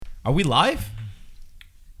Are we live?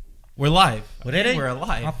 We're live. Really? We're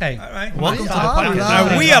alive. Okay. All right. Welcome to the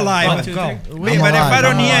podcast. Are we alive? Let's go. But if I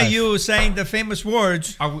don't hear you saying the famous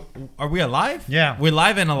words, Are we alive? Yeah. We're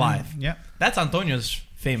live and alive. Yeah. That's Antonio's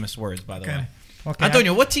famous words, by the Okay. way. Okay.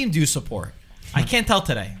 Antonio, what team do you support? I can't tell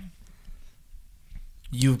today.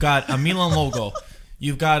 You've got a Milan logo.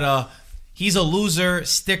 You've got a "He's a loser"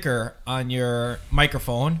 sticker on your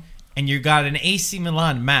microphone, and you got an AC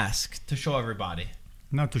Milan mask to show everybody.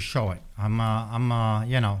 Not to show it. I'm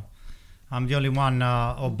the only one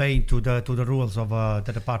obeying to the rules of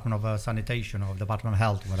the Department of Sanitation or Department of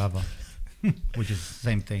Health, whatever, which is the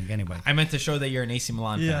same thing anyway. I meant to show that you're an AC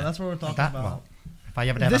Milan fan. Yeah, that's what we're talking That, about. well, if I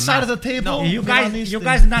ever have This a side of mask, the table. No, you Milanese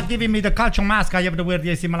guys not giving me the calcio mask. I have to wear the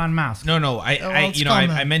AC Milan mask. No. it's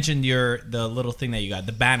coming. I mentioned the little thing that you got,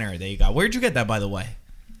 the banner that you got. Where'd you get that, by the way?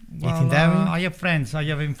 Well, I have friends. I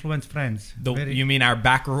have influenced friends. You mean our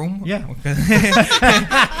back room? Yeah. Because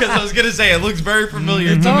I was gonna say it looks very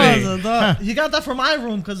familiar it to me. does. He got that from my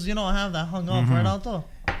room because I have that hung up right out there.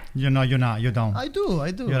 You're not. You don't. I do.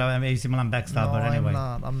 You're an AC Milan backstabber anyway.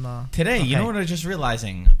 I'm not. Today, you Okay. know what I was just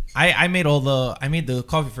realizing? I made the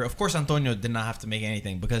coffee for. Of course, Antonio did not have to make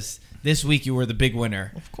anything because this week you were the big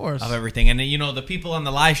winner Of course. of everything. And the people on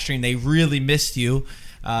the live stream, they really missed you.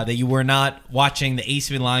 That you were not watching the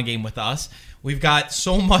AC Milan game with us. We've got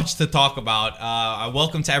so much to talk about.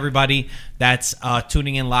 Welcome to everybody that's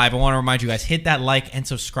tuning in live. I want to remind you guys, hit that like and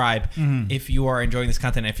subscribe if you are enjoying this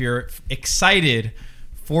content. If you're excited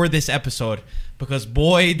for this episode, because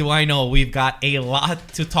boy, do I know we've got a lot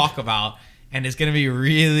to talk about, and it's going to be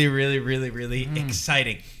really, really, really, really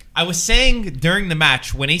exciting. I was saying during the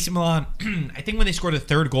match when AC Milan, I think when they scored the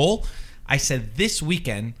third goal, I said this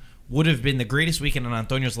weekend would have been the greatest weekend in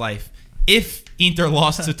Antonio's life if Inter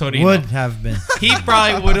lost to Torino. Would have been. He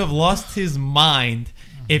probably would have lost his mind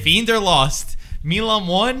if Inter lost. Milan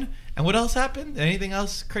won. And what else happened? Anything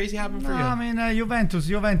else crazy happened for you? I mean, Juventus.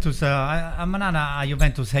 I'm not a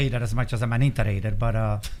Juventus hater as much as I'm an Inter hater,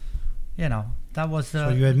 but that was. So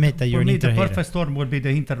you admit that you're for an me, Inter the hater. perfect storm would be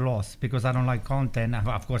the Inter loss because I don't like Conte, and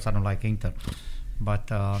of course I don't like Inter. But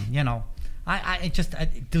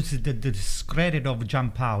this is the discredit of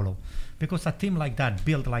Gianpaolo, because a team like that,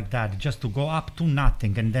 built like that, just to go up to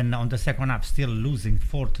nothing and then on the second half still losing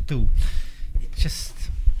 4-2, it's just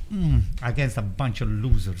against a bunch of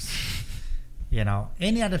losers.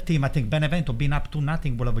 Any other team, I think Benevento being up to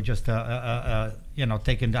nothing will have just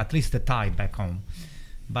taken at least the tie back home.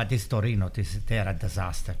 But this Torino, they're a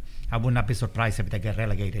disaster. I would not be surprised if they get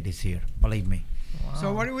relegated this year. Believe me.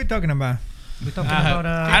 So what are we talking about? We're talking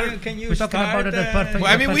about. Can you we're talking start? about the perfect.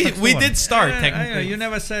 Well, I mean, the perfect we storm. did start I know, technically. you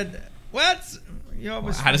never said what. You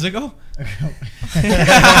always. How does it go?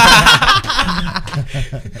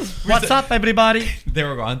 What's up, everybody? There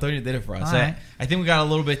we go. Antonio did it for us. All right. I think we got a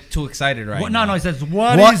little bit too excited right No, now. it says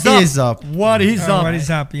What is up? What is up? What is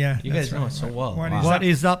up? Yeah. You guys know it so well. What Wow. is What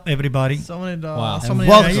is up, everybody? So many. Wow. So And many.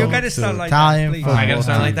 welcome you gotta start to like Italian that, please. football I gotta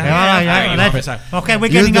start like that? Yeah, All right, let's- you know, okay, we're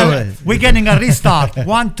You getting do a it. we're getting a restart.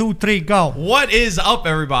 1, 2, 3, go. What is up,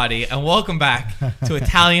 everybody, and welcome back to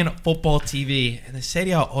Italian Football TV and the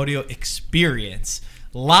Serie A Audio Experience,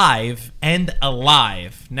 live and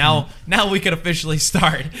alive. Now we can officially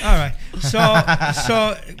start. All right.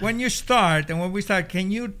 So when you start and when we start,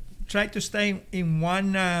 can you try to stay in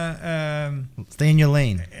one? Stay in your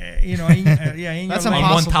lane. In That's your lane.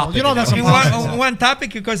 On one impossible. topic. That's In impossible. one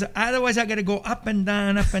topic, because otherwise I gotta go up and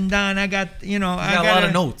down, up and down. I got I got a lot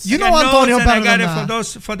of notes. You I know got Antonio notes, and I better got than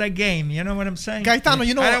it for that game. You know what I'm saying? Gaetano,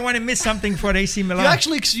 you know I what? don't want to miss something for AC Milan.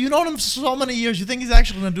 You know him so many years. You think he's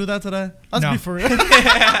actually gonna do that today? Let's No. be for real.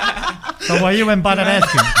 So why you went bother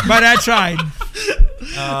asking? but I tried.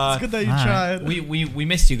 It's good that you All right. tried. We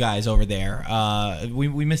missed you guys over there.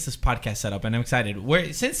 We missed this podcast setup, and I'm excited.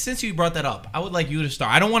 Since you brought that up, I would like you to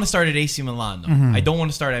start. I don't want to start at AC Milan, though. I don't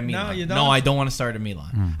want to start at Milan. you don't? No, I don't want to start at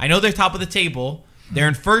Milan. I know they're top of the table. They're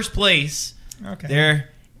in first place. Okay. They're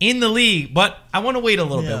in the league, but I want to wait a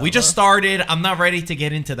little Yeah, bit. We just started. I'm not ready to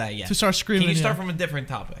get into that yet. To start screaming, Can you start yeah. from a different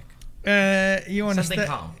topic? You want to Something stay?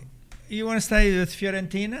 calm. You want to stay with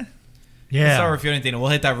Fiorentina? Let's Yeah. start with Fiorentina. We'll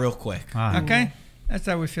hit that real quick. Okay, let's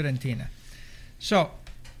start with Fiorentina. So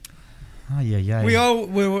we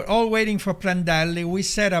were all waiting for Prandelli. We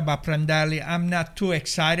said about Prandelli, I'm not too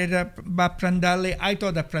excited about Prandelli. I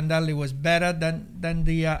thought that Prandelli was better than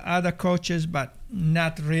the other coaches, but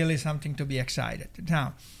not really something to be excited.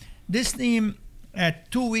 Now, this team had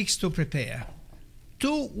 2 weeks to prepare.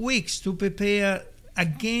 2 weeks to prepare a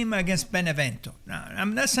game against Benevento. Now,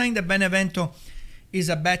 I'm not saying that Benevento is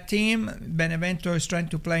a bad team. Benevento is trying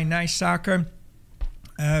to play nice soccer.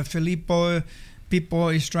 Filippo Pippo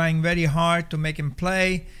is trying very hard to make him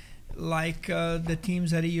play. like the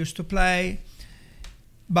teams that he used to play.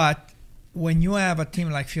 But when you have a team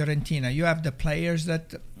like Fiorentina, you have the players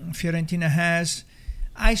that Fiorentina has.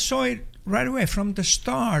 I saw it right away from the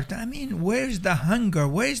start. I mean, where's the hunger?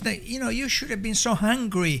 Where's the, you should have been so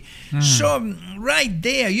hungry. So right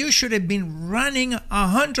there, you should have been running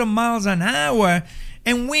 100 miles an hour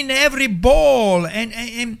and win every ball.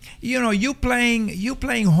 And you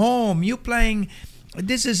playing home,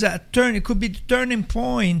 this is a turn. It could be the turning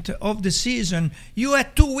point of the season. You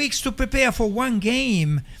had 2 weeks to prepare for one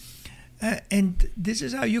game. And this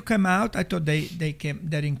is how you come out. I thought they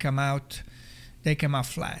didn't come out. They came out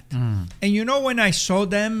flat. And when I saw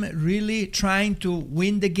them really trying to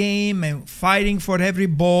win the game and fighting for every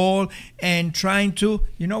ball and trying to,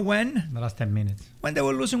 when? The last 10 minutes. When they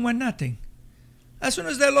were losing 1-0. As soon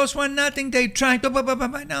as they lost 1-0, they tried to,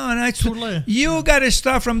 no, it's too late. You got to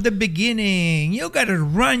start from the beginning. You got to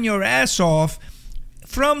run your ass off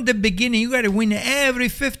from the beginning. You got to win every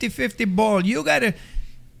 50-50 ball. You got to,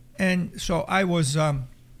 and so I was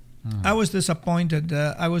disappointed.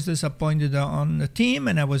 I was disappointed on the team,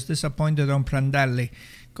 and I was disappointed on Prandelli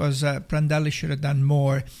because Prandelli should have done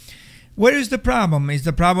more. Where is the problem? Is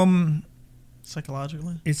the problem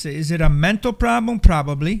psychologically? Is it a mental problem?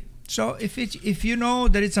 Probably. So if you know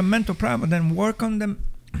that it's a mental problem, then work on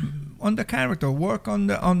the character, work on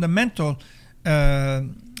the mental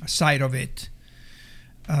side of it.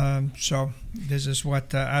 So this is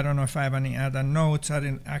what I don't know if I have any other notes. I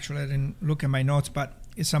didn't look at my notes, but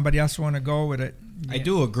if somebody else want to go with it. I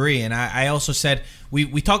do agree, and I also said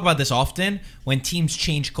we talk about this often. When teams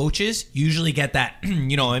change coaches, you usually get that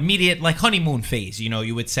immediate like honeymoon phase.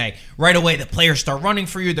 You would say right away the players start running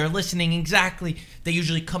for you. They're listening exactly. They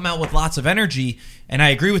usually come out with lots of energy, and I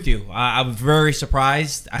agree with you. I was very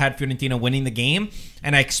surprised. I had Fiorentina winning the game,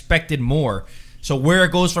 and I expected more. So where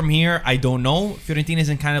it goes from here, I don't know. Fiorentina is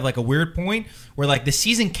in kind of like a weird point where like the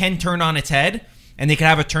season can turn on its head, and they could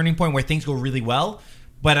have a turning point where things go really well.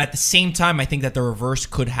 But at the same time, I think that the reverse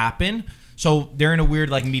could happen. So they're in a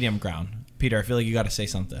weird like medium ground. Peter, I feel like you got to say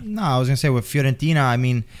something. No, I was going to say with Fiorentina, I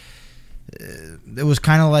mean, it was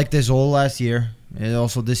kind of like this all last year. And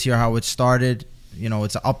also this year how it started.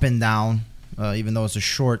 It's up and down. Even though it's a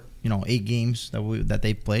short, 8 games that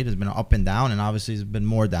they played. It's been up and down, and obviously there's been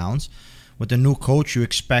more downs. With the new coach, you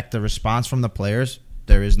expect a response from the players.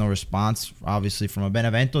 There is no response, obviously, from a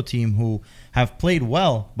Benevento team who have played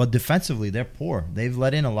well, but defensively they're poor. They've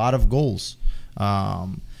let in a lot of goals.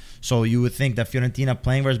 So you would think that Fiorentina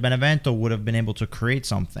playing versus Benevento would have been able to create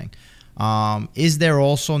something. Is there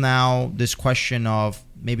also now this question of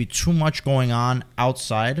maybe too much going on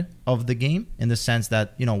outside of the game, in the sense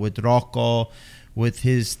that, with Rocco, with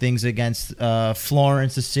his things against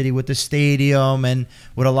Florence, the city, with the stadium, and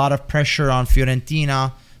with a lot of pressure on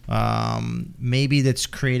Fiorentina, maybe that's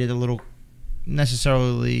created a little not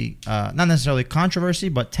necessarily controversy,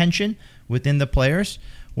 but tension within the players.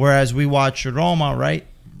 Whereas we watch Roma, right?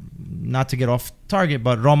 Not to get off target,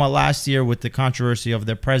 but Roma last year with the controversy of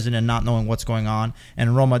their president not knowing what's going on,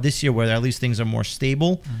 and Roma this year where at least things are more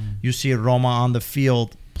stable, you see Roma on the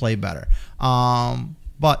field play better.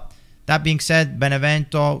 But that being said,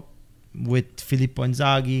 Benevento with Filippo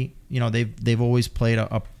Inzaghi, they've always played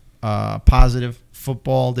a positive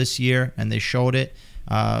football this year, and they showed it.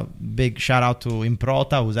 Big shout out to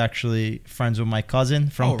Improta, who's actually friends with my cousin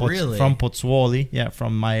from from Pozzuoli,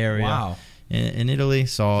 from my area. Wow. In Italy,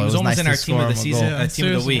 so he was almost nice in our team of the season,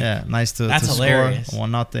 team of the week. Yeah, nice to That's hilarious. Score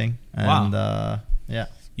 1-0. And wow.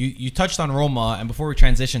 You touched on Roma, and before we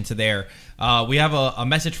transition to there, we have a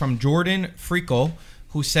message from Jordan Frico,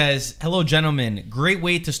 who says, "Hello, gentlemen. Great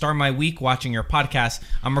way to start my week watching your podcast.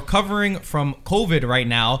 I'm recovering from COVID right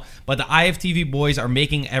now, but the IFTV boys are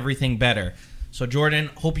making everything better." So, Jordan,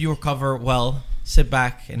 hope you recover well. Sit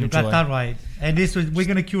back and enjoy. You got that right. And we're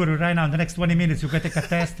going to cure you right now. In the next 20 minutes, you're going to take a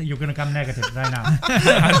test. You're going to come negative right now.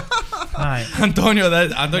 Right. Antonio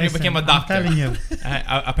became a doctor. I'm telling you.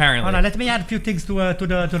 Apparently. All right, let me add a few things to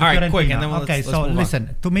the All right, quick, and then let's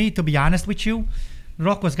listen. To me, to be honest with you,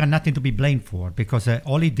 Rocco's got nothing to be blamed for, because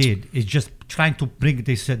all he did is just trying to bring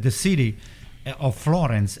this the city of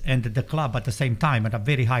Florence and the club at the same time at a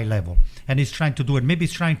very high level. And he's trying to do it. Maybe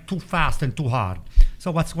he's trying too fast and too hard. So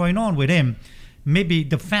what's going on with him? Maybe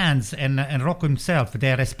the fans and Rocco himself,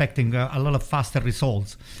 they're expecting a little faster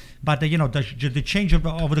results. But, the change of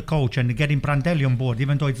the coach and getting Prandelli on board,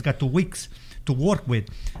 even though it's got 2 weeks to work with,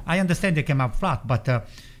 I understand they came out flat. But,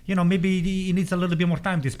 maybe he needs a little bit more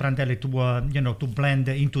time, this Prandelli, to blend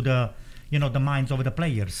into the minds of the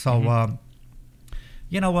players. So,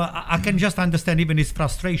 I can just understand even his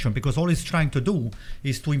frustration, because all he's trying to do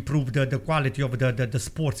is to improve the quality of the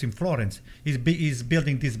sports in Florence. He's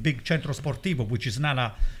building this big Centro Sportivo, which is not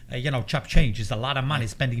a chop change. It's a lot of money,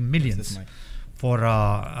 spending millions for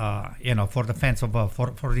the fans of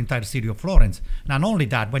for the entire city of Florence. Not only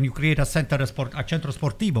that, when you create a Centro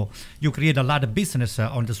Sportivo, you create a lot of business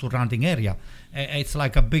on the surrounding area. It's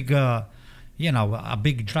like a big a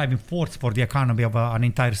big driving force for the economy of an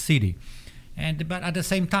entire city. But at the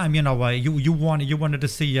same time, you wanted to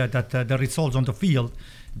see that the results on the field,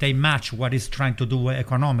 they match what he's trying to do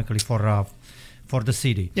economically for the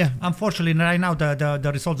city. Yeah. Unfortunately, right now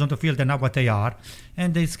the results on the field are not what they are,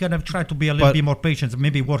 and it's gonna try to be a little bit more patient,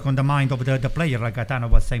 maybe work on the mind of the player, like Gaetano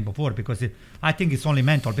was saying before, because I think it's only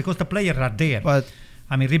mental, because the players are there. But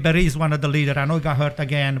I mean, Ribéry is one of the leaders. I know he got hurt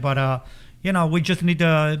again, but we just need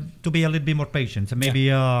to be a little bit more patient. Maybe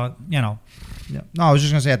Yeah. No, I was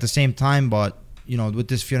just gonna say at the same time, but with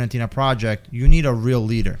this Fiorentina project, you need a real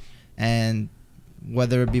leader, and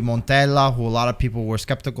whether it be Montella, who a lot of people were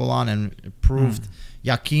skeptical on and proved,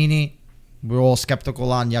 Iachini, we're all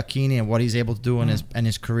skeptical on Iachini and what he's able to do in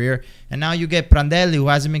his career, and now you get Prandelli, who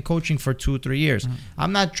hasn't been coaching for 2-3 years.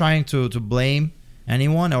 I'm not trying to blame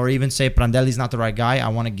anyone or even say Prandelli's not the right guy. I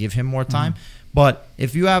want to give him more time. But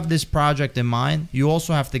if you have this project in mind, you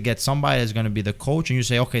also have to get somebody that's going to be the coach, and you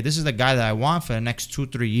say, okay, this is the guy that I want for the next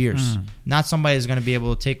 2-3 years. Not somebody that's going to be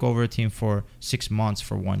able to take over a team for 6 months,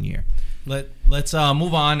 for 1 year. Let's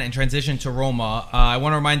move on and transition to Roma. I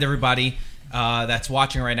want to remind everybody that's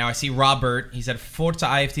watching right now. I see Robert. He said, Forza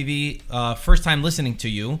IFTV, first time listening to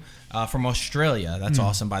you from Australia. That's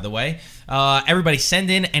awesome, by the way. Everybody,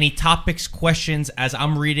 send in any topics, questions, as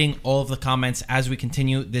I'm reading all of the comments as we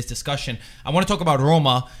continue this discussion. I want to talk about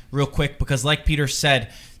Roma real quick, because like Peter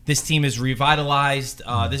said, this team is revitalized.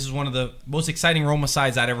 This is one of the most exciting Roma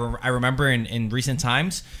sides I remember in recent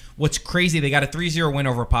times. What's crazy, they got a 3-0 win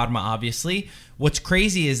over Parma, obviously. What's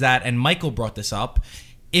crazy is that, and Michael brought this up,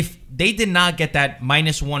 if they did not get that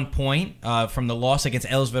 -1 point from the loss against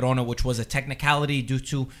Hellas Verona, which was a technicality due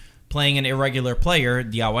to playing an irregular player,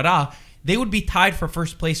 Diawara, they would be tied for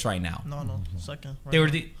first place right now. No, second. Right, they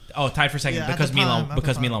were tied for second, because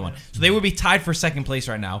Milan won. So they would be tied for second place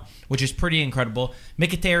right now, which is pretty incredible.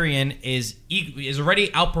 Mkhitaryan is already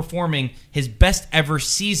outperforming his best ever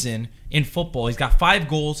season in football. He's got 5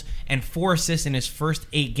 goals and 4 assists in his first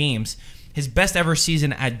 8 games. His best ever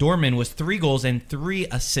season at Dortmund was 3 goals and 3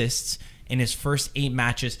 assists in his first 8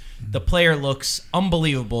 matches. The player looks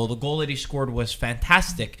unbelievable. The goal that he scored was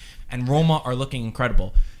fantastic, and Roma are looking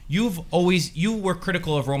incredible. You were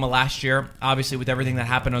critical of Roma last year, obviously, with everything that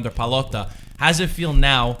happened under Pallotta. How does it feel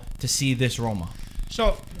now to see this Roma?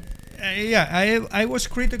 So, I was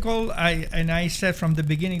critical, and I said from the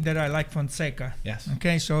beginning that I like Fonseca. Yes.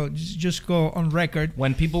 Okay, so just go on record.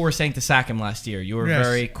 When people were saying to sack him last year, you were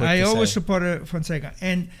very quick to say. I always supported Fonseca.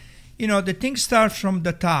 And, the thing starts from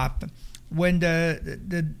the top. When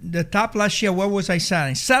the top last year, what was I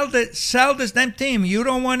saying? Sell this damn team. You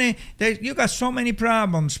don't want to. You got so many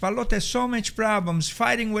problems. Pallotta has so much problems,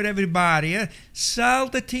 fighting with everybody. Sell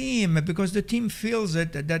the team, because the team feels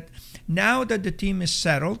it. That now that the team is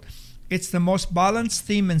settled, it's the most balanced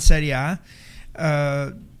team in Serie A.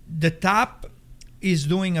 The top is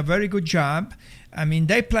doing a very good job. I mean,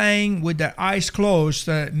 they're playing with their eyes closed.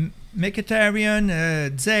 Mkhitaryan,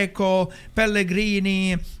 Dzeko,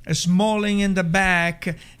 Pellegrini, Smalling in the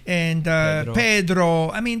back, and Pedro.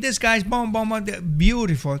 I mean, these guys,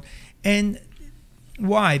 beautiful. And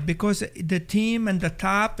why? Because the team and the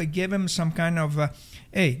top give him some kind of,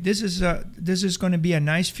 hey, this is going to be a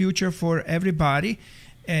nice future for everybody.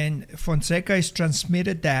 And Fonseca has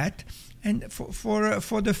transmitted that. And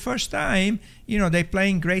for the first time, they're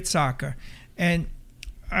playing great soccer. And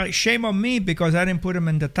shame on me, because I didn't put them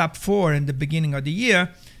in the top 4 in the beginning of the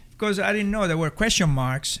year, because I didn't know there were question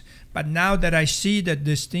marks. But now that I see that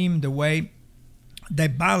this team, the way they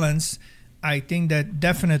balance, I think that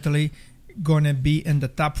definitely going to be in the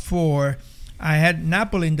top 4. I had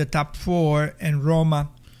Napoli in the top 4 and Roma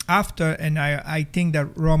after, and I think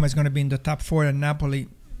that Roma is going to be in the top 4 and Napoli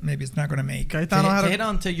maybe it's not going to make. To hit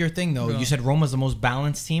on to your thing, though, you said Roma's the most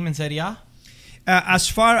balanced team in Serie A? As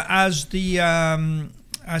far as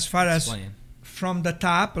from the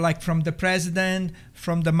top, like from the president,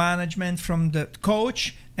 from the management, from the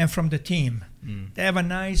coach, and from the team. They have a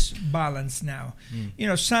nice balance now.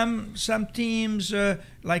 Some teams,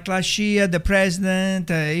 like last year, the president,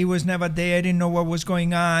 he was never there, didn't know what was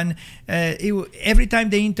going on. Every time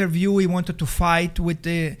they interview, he wanted to fight with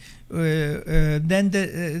the. Then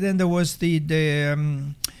there was the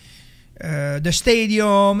the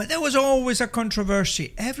stadium. There was always a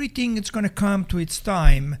controversy. Everything is going to come to its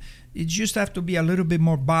time. It just have to be a little bit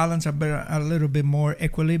more balance, a little bit more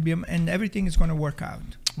equilibrium, and everything is going to work out.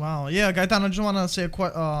 Wow. Yeah, Gaetano, I just want to say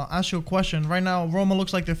ask you a question. Right now, Roma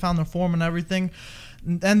looks like they found their form and everything,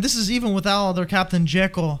 and this is even without their captain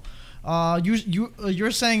Dzeko.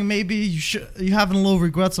 You're saying maybe you having a little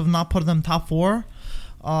regrets of not putting them top 4,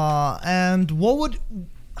 and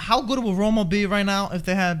how good would Roma be right now if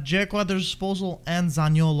they had Dzeko at their disposal and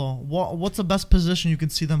Zaniolo? What's the best position you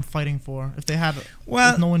could see them fighting for if they had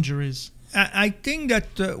with no injuries? I think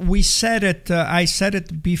that we said it. I said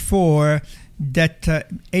it before that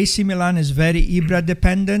AC Milan is very Ibra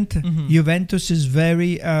dependent. Juventus is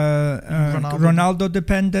very Ronaldo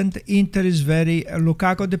dependent. Inter is very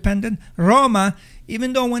Lukaku dependent. Roma,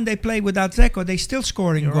 even though when they play without Dzeko, they still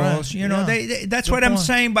scoring goals. Right. That's Good what point. I'm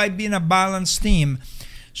saying by being a balanced team.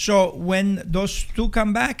 So when those two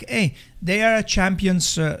come back, they are a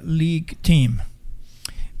Champions League team.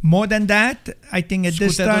 More than that, I think at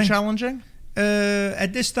this time challenging.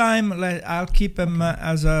 At this time, I'll keep them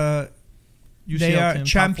as a. UCL they are team,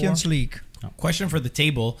 Champions League. Question for the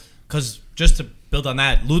table, because just to build on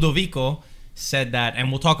that, Ludovico said that,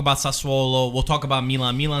 and we'll talk about Sassuolo, we'll talk about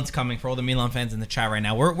Milan. Milan's coming for all the Milan fans in the chat right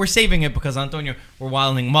now. We're saving it because, Antonio, we're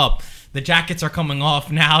wilding them up. The jackets are coming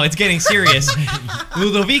off now. It's getting serious.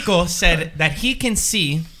 Ludovico said that he can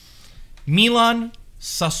see Milan,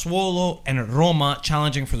 Sassuolo, and Roma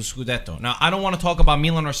challenging for the Scudetto. Now, I don't want to talk about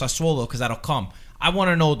Milan or Sassuolo because that'll come. I want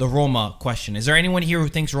to know the Roma question. Is there anyone here who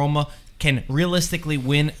thinks Roma can realistically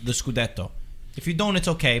win the Scudetto? If you don't, it's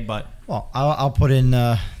okay, but... Well, I'll put in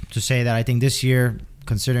to say that I think this year,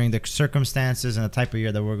 considering the circumstances and the type of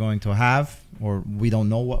year that we're going to have, or we don't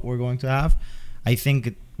know what we're going to have, I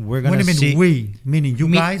think we're going to see... What do you mean we? Meaning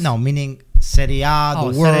you guys? No, meaning Serie A,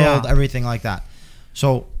 the world, everything like that.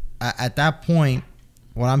 So, at that point,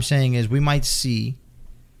 what I'm saying is we might see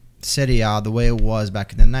Serie A the way it was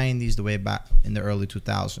back in the 90s, the way back in the early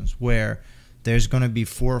 2000s, where there's going to be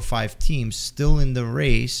 4 or 5 teams still in the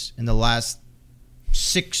race in the last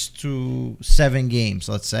 6 to 7 games,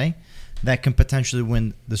 let's say, that can potentially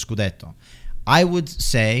win the Scudetto. I would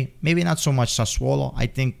say maybe not so much Sassuolo. I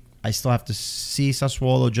think I still have to see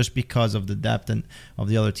Sassuolo just because of the depth and of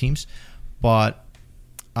the other teams. But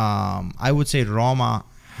I would say Roma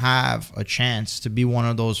have a chance to be one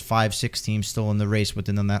of those 5-6 teams still in the race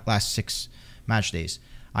within the last 6 match days.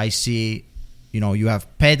 I see, you have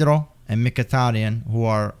Pedro and Mkhitaryan, who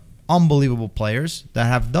are unbelievable players that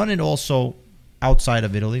have done it also outside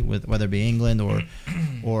of Italy, with whether it be England or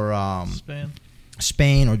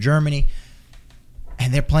Spain or Germany,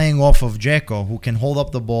 and they're playing off of Dzeko, who can hold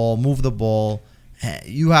up the ball, move the ball.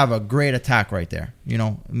 You have a great attack right there.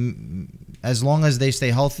 As long as they stay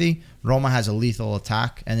healthy, Roma has a lethal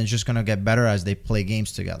attack, and it's just going to get better as they play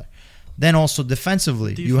games together. Then also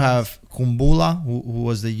defensively, you have Kumbula, who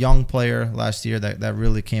was the young player last year that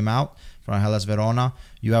really came out from Hellas Verona.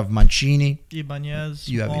 You have Mancini. Ibanez.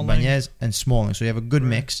 You have Ibanez and Smalling. So you have a good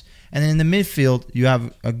mix. And then in the midfield, you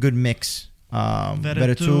have a good mix.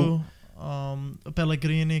 Veretout,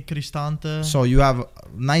 Pellegrini, Cristante. So you have a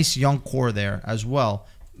nice young core there as well.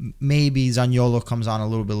 Maybe Zaniolo comes on a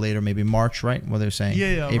little bit later, maybe March, right? What they're saying?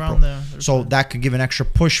 Yeah, April. Around there. So that could give an extra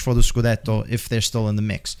push for the Scudetto if they're still in the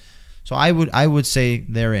mix. So I would say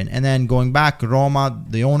they're in. And then going back, Roma,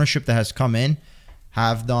 the ownership that has come in,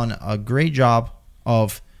 have done a great job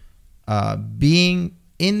of being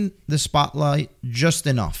in the spotlight just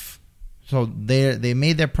enough. So they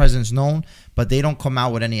made their presence known, but they don't come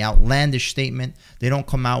out with any outlandish statement. They don't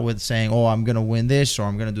come out with saying, oh, I'm going to win this, or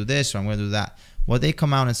I'm going to do this, or I'm going to do that. Well, they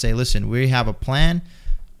come out and say, listen, we have a plan.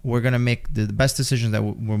 We're going to make the best decisions that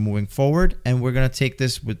we're moving forward, and we're going to take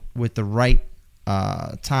this with the right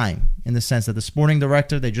time, in the sense that the sporting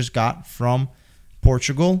director they just got from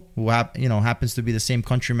Portugal, who happens to be the same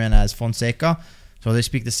countryman as Fonseca, so they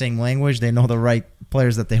speak the same language. They know the right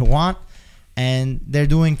players that they want, and they're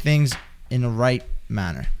doing things in the right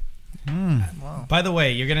manner. Wow. By the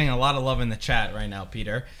way, you're getting a lot of love in the chat right now,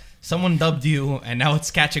 Peter. Someone dubbed you, and now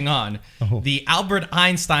it's catching on, the Albert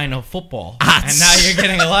Einstein of football. And now you're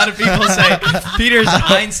getting a lot of people say Peter's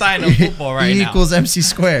Einstein of football right now. E equals MC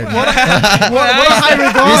squared. What a high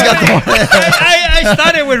regard. I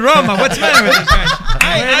started with Roma. What's the matter with this guy?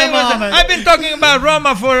 I've been talking about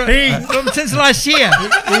Roma since last year.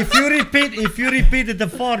 If you repeat the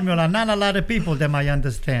formula, not a lot of people that might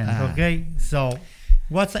understand. Okay, so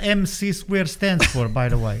what's MC squared stands for, by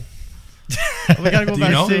the way? We gotta go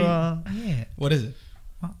back to What is it?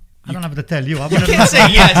 I don't have to tell you. You can't say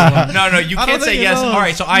yes. No, you can't say yes. knows. All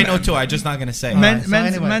right, so I know too. I'm just not going to say.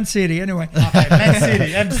 Man City, anyway. Okay, Man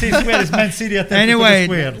City. MC Square is Man City. Anyway,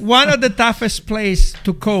 one of the toughest places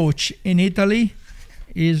to coach in Italy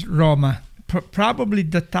is Roma. Probably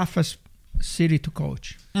the toughest city to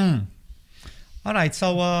coach. All right,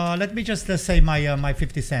 so let me just say my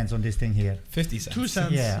 50 cents on this thing here. 50 cents. 2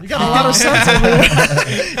 cents. Yeah. You got a lot of sense over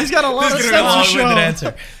here. He's got a lot of This is sense going to be a to long-winded show.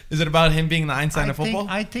 answer. Is it about him being the Einstein of football?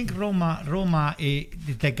 I think Roma,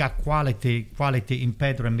 they got quality in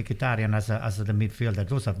Pedro and Mkhitaryan as the midfielder.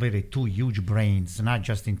 Those are very two huge brains, not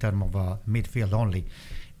just in terms of midfield only.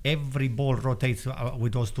 Every ball rotates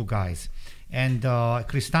with those two guys. And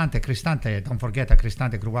Cristante, don't forget that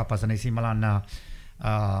Cristante grew up as an AC Milan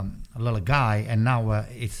little guy, and now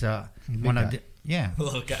it's one of the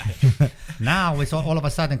Little guy. now it's all of a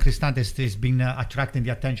sudden Cristante is been attracting the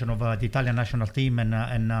attention of the Italian national team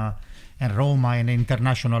and Roma and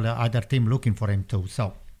international other team looking for him too.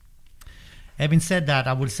 So, having said that,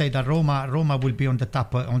 I will say that Roma will be on the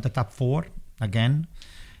top 4 again,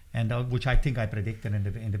 and which I think I predicted in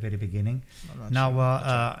the very beginning. Now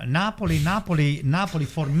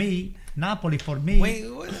Napoli for me. Wait,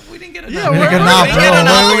 we didn't get a Yeah, Napoli. we're We not- didn't get a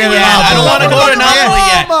Napoli yet. I don't want to go to Napoli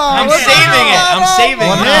yet. I'm Let's saving go. it. I'm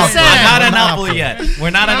saving it. Listen. I'm not a Napoli yet. We're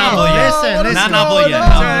not a Napoli yet. listen. Not Let's Napoli go. yet. No.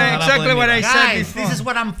 No, That's not exactly Napoli what I yet. said Guys, before. this is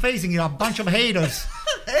what I'm facing. A bunch of haters.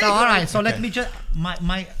 So, all right. So let me just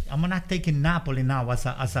I'm not taking Napoli now as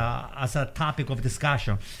a topic of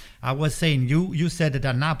discussion. I was saying you said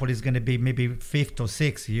that Napoli is going to be maybe 5th or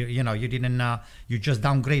 6th. You know you didn't you just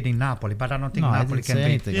downgrading Napoli, but I don't think No, I Napoli didn't can say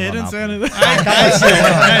be. anything Yeah, he about didn't say Napoli.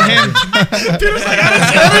 anything. Peter's like, I didn't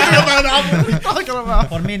say anything about that. What are you talking about?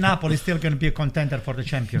 For me, Napoli is still going to be a contender for the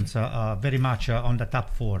champions. Very much on the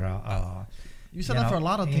top 4. You said that for a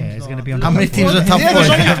lot of teams. Yeah, it's though. going to be on How the many top teams four. are top Yeah, 4? there's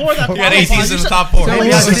only 4 that We had 8 qualify. teams in You the said- top 4.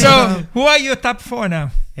 So who are your top 4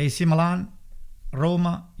 now? AC Milan,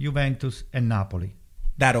 Roma, Juventus, and Napoli.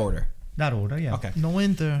 That order. That order, yeah. Okay. No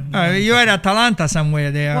Inter. You had Atalanta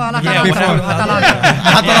somewhere there. Well, Yeah, Atalanta, whatever.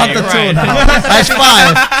 Atalanta you're 2 right. now. That's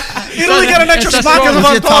 5. You only get an extra It's a spot because of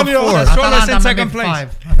strong- it's your top Antonio. four. Strollers in Atalanta, second maybe place.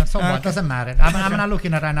 5. So what? Doesn't matter. I'm not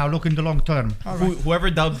looking at right now. Looking the long term. Whoever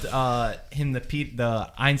dubbed him the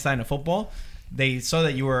Einstein of football, they saw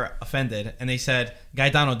that you were offended, and they said,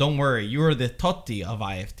 Gaetano, don't worry, you are the Totti of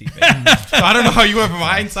IFTV. So I don't know how you went from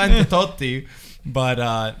Einstein to Totti,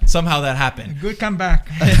 but somehow that happened. Good comeback.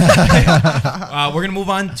 We're going to move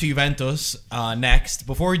on to Juventus next.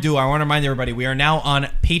 Before we do, I want to remind everybody, we are now on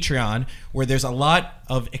Patreon, where there's a lot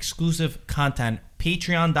of exclusive content.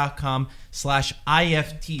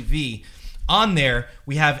 Patreon.com/IFTV. On there,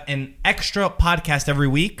 we have an extra podcast every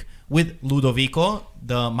week with Ludovico,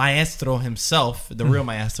 the maestro himself, the real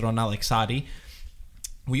maestro, not like Sadi.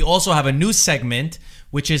 We also have a new segment,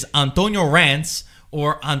 which is Antonio Rants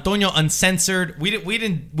or Antonio Uncensored. We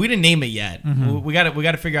didn't name it yet. We got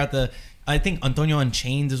to figure out I think Antonio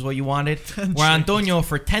Unchained is what you wanted. Where Antonio,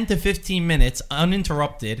 for 10 to 15 minutes,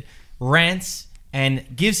 uninterrupted, rants and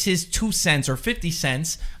gives his 2 cents or 50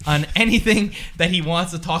 cents on anything that he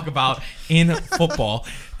wants to talk about in football.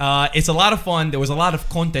 It's a lot of fun. There was a lot of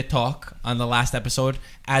Conte talk on the last episode,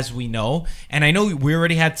 as we know. And I know we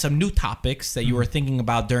already had some new topics that you were thinking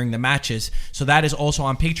about during the matches. So that is also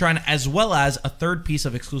on Patreon, as well as a third piece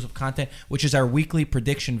of exclusive content, which is our weekly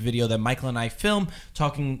prediction video that Michael and I film,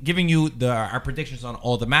 giving you our predictions on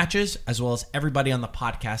all the matches, as well as everybody on the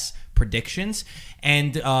podcast predictions.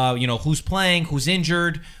 And, who's playing, who's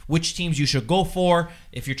injured, which teams you should go for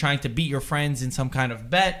if you're trying to beat your friends in some kind of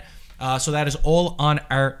bet. So that is all on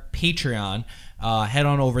our Patreon. Head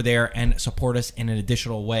on over there and support us in an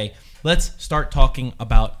additional way. Let's start talking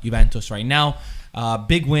about Juventus right now.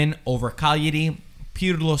 Big win over Cagliari.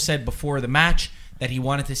 Pirlo said before the match that he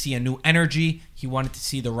wanted to see a new energy. He wanted to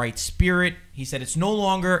see the right spirit. He said it's no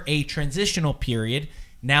longer a transitional period.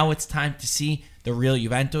 Now it's time to see the real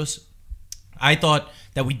Juventus. I thought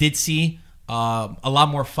that we did see a lot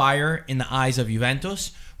more fire in the eyes of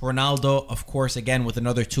Juventus. Ronaldo, of course, again with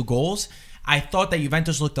another 2 goals. I thought that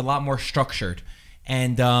Juventus looked a lot more structured.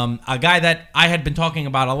 And a guy that I had been talking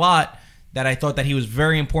about a lot, that I thought that he was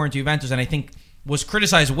very important to Juventus, and I think was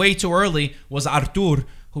criticized way too early, was Artur,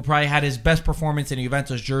 who probably had his best performance in a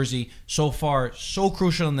Juventus jersey so far. So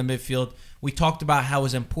crucial in the midfield. We talked about how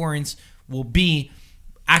his importance will be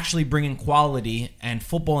actually bringing quality and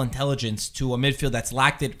football intelligence to a midfield that's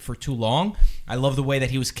lacked it for too long. I love the way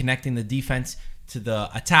that he was connecting the defense to the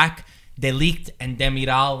attack. De Ligt and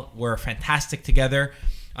Demiral were fantastic together.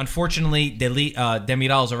 Unfortunately,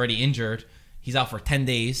 Demiral is already injured. He's out for 10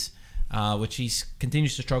 days, which he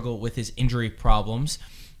continues to struggle with his injury problems.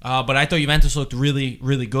 But I thought Juventus looked really,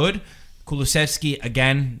 really good. Kulusevski,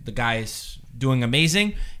 again, the guy's doing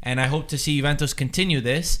amazing. And I hope to see Juventus continue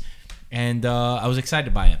this. And I was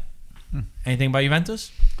excited by it. Anything about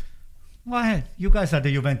Juventus? Well, hey, you guys are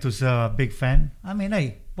the Juventus big fan. I mean,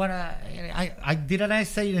 hey, but I didn't I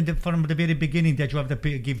say from the very beginning that you have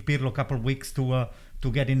to give Pirlo a couple of weeks to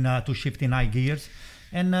get in to shift in high gears,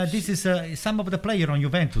 and this is some of the players on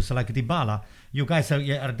Juventus like Dybala. You guys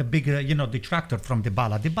are the big detractor from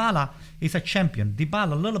Dybala. Dybala is a champion.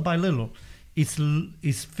 Dybala, little by little,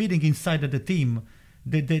 is fitting inside of the team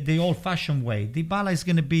the old-fashioned way. Dybala is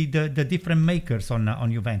going to be the different makers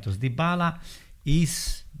on Juventus. Dybala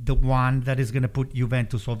is the one that is going to put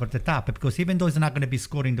Juventus over the top, because even though he's not going to be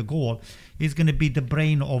scoring the goal, he's going to be the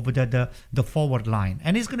brain of the forward line,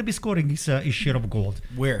 and he's going to be scoring his share of goals.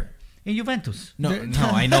 Where? In Juventus. No,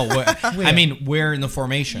 I know. I mean, where in the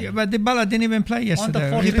formation? Yeah, but Dybala didn't even play yesterday.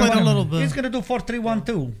 He played a little bit. He's going to do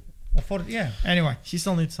 4-3-1-2. Anyway. He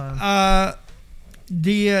still needs time.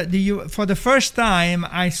 For the first time,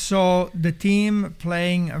 I saw the team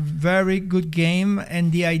playing a very good game,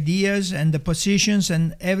 and the ideas and the positions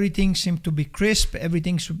and everything seemed to be crisp.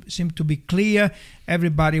 Everything seemed to be clear.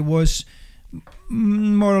 Everybody was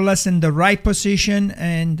more or less in the right position,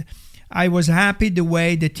 and I was happy the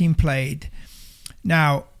way the team played.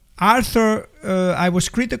 Now, Arthur, I was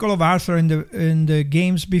critical of Arthur in the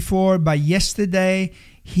games before, but yesterday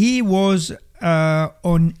he was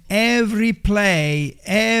on every play,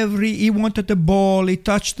 he wanted the ball, he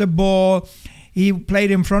touched the ball, he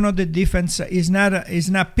played in front of the defense. He's not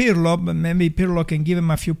Pirlo, but maybe Pirlo can give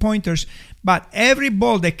him a few pointers. But every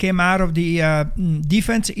ball that came out of the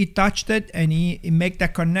defense, he touched it, and he made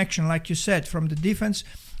that connection, like you said, from the defense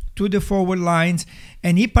to the forward lines,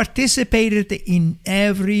 and he participated in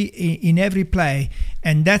every play.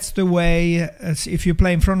 And that's the way, if you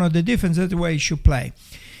play in front of the defense, that's the way you should play.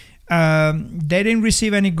 They didn't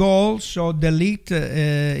receive any goals, so De Ligt,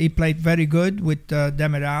 he played very good with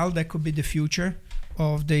Demiral. That could be the future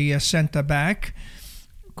of the center back.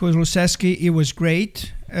 Kulusevski, he was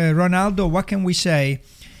great. Ronaldo, what can we say?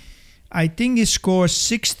 I think he scored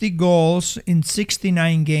 60 goals in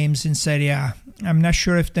 69 games in Serie A. I'm not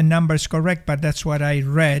sure if the number is correct, but that's what I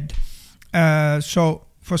read. So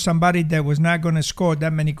for somebody that was not going to score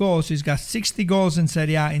that many goals, he's got 60 goals in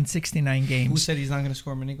Serie A in 69 games. Who said he's not going to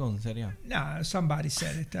score many goals in Serie A? No, somebody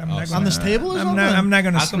said it. On this table? I'm not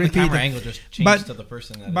going to repeat the camera it. angle just changed to the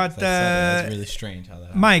person that said it. That's really strange how that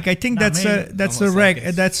happened. Mike, I think that's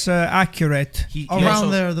accurate.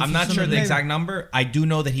 I'm not sure the exact number. I do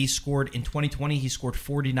know that he scored in 2020. He scored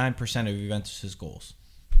 49% of Juventus's goals,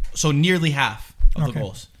 so nearly half of the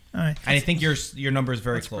goals. All right. And I think your number is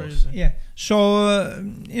very close. Crazy. Yeah. So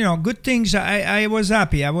good things. I was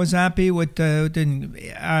happy. I was happy with.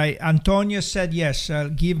 Antonio said yes.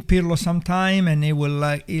 Give Pirlo some time, and it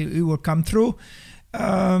will come through.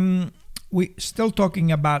 We still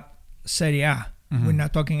talking about Serie A. Mm-hmm. We're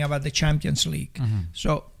not talking about the Champions League. Mm-hmm.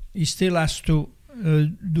 So he still has to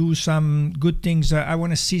do some good things. I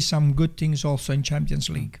want to see some good things also in Champions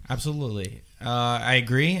League. Absolutely, I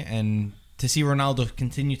agree. And to see Ronaldo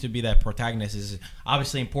continue to be that protagonist is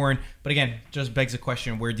obviously important, but again, just begs the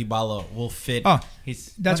question where Dybala will fit.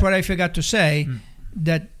 That's what I forgot to say,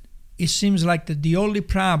 that it seems like the only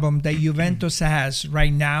problem that Juventus has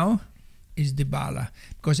right now is Dybala,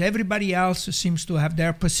 because everybody else seems to have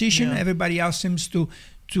their position. Yeah. Everybody else seems to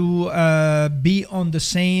be on the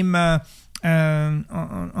same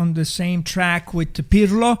on the same track with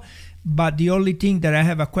Pirlo, but the only thing that I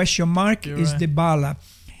have a question mark is Dybala.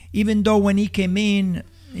 Even though when he came in,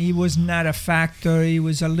 he was not a factor. He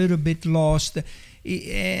was a little bit lost.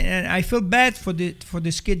 And I feel bad for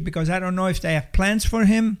this kid, because I don't know if they have plans for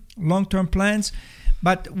him, long-term plans.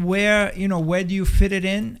 But where do you fit it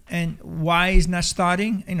in, and why he's not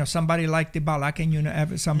starting? Somebody like Dybala, can you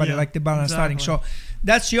have somebody like Dybala starting? So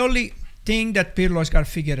that's the only thing that Pirlo's got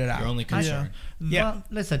to figure it out. Your only concern. Yeah. Well,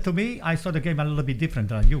 listen, to me, I saw the game a little bit different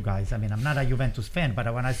than you guys. I mean, I'm not a Juventus fan,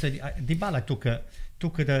 but when I said Dybala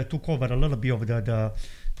took over a little bit of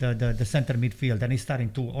the center midfield, and he's starting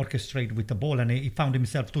to orchestrate with the ball, and he found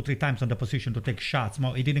himself 2-3 times on the position to take shots.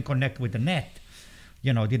 Well, he didn't connect with the net,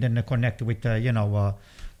 didn't connect with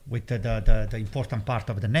with the important part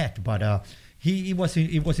of the net, but he was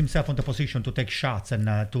himself on the position to take shots and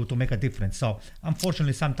to make a difference. So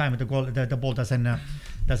unfortunately, sometimes the ball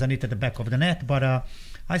doesn't hit at the back of the net, but.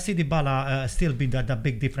 I see Dybala still being the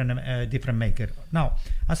big different maker. Now,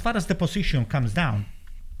 as far as the position comes down,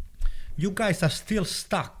 you guys are still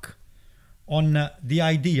stuck on the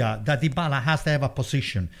idea that Dybala has to have a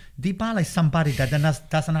position. Dybala is somebody that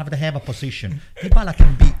doesn't have to have a position. Dybala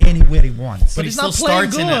can be anywhere he wants. But he's he not still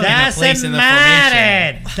playing starts in good. a place in the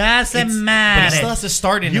formation. Doesn't matter. But he still has to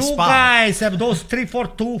start in a spot. You guys have those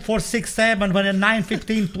 3-4-2, 4-6-7, when 9,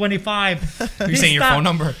 15, 25. You're saying your phone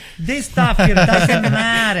number? This stuff here doesn't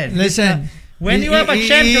matter. Listen. When you have a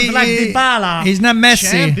champion like Dybala, he's not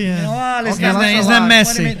Messi. Champion. well, it's Okay, He's not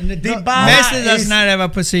Messi. Messi does is, not have a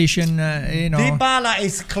position, Dybala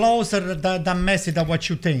is closer than Messi than what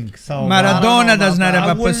you think. So Maradona does not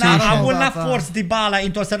have a position. I will not force Dybala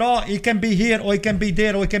into say, oh, he can be here or he can be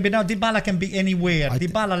there or he can be now. Dybala can be anywhere.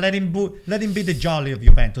 Dybala, let him be the jolly of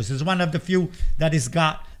Juventus. He's one of the few that has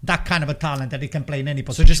got that kind of a talent that he can play in any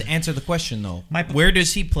position. So just answer the question though. Where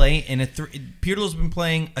does he play in a Pirlo's been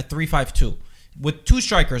playing a 3-5-2 with two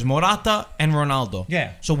strikers, Morata and Ronaldo.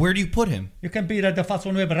 Yeah. So where do you put him? You can be the first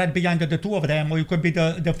one right behind the two of them, or you could be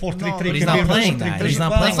the 4-3-3. But he's not playing that. He's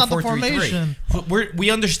not playing that's not the 4-3-3. formation. We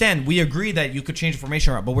understand. We agree that you could change the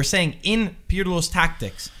formation around, but we're saying in Pirlo's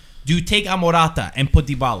tactics, do you take Morata and put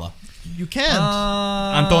Dybala? You can't.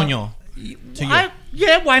 Antonio, to you.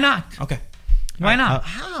 Yeah, why not? Okay. Why not?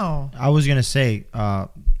 How? I was gonna say,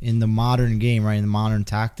 in the modern game, right, in the modern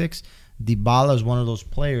tactics, Dybala is one of those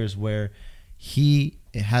players where he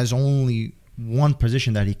has only one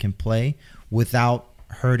position that he can play without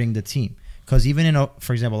hurting the team. Because even in,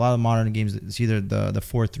 for example, a lot of modern games, it's either the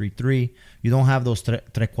 4-3-3. You don't have those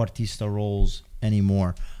trequartista roles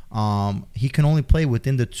anymore. He can only play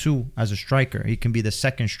within the two as a striker. He can be the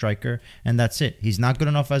second striker, and that's it. He's not good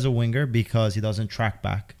enough as a winger because he doesn't track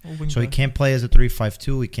back. So he can't play as a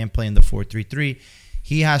 3-5-2. He can't play in the 4-3-3.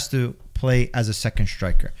 He has to play as a second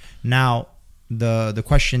striker. Now, the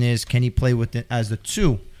question is, can he play with it as the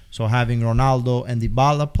two? So having Ronaldo and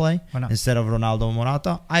Dybala play instead of Ronaldo and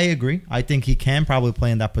Morata, I agree. I think he can probably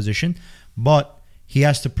play in that position, but he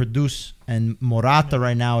has to produce, and Morata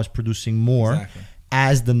right now is producing more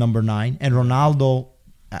as the number 9, and Ronaldo,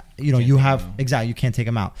 you can't take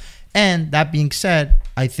him out. And that being said,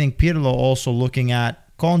 I think Pirlo also looking at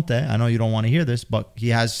Conte. I know you don't want to hear this, but he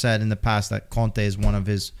has said in the past that Conte is one of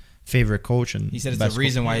his favorite coach, and he said it's the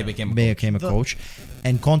reason why he became a coach.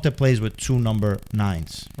 And Conte plays with two number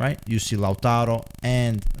 9s, right? You see Lautaro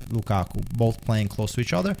and Lukaku both playing close to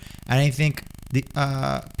each other, and I think the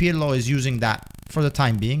Pirlo is using that for the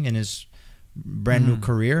time being in his brand new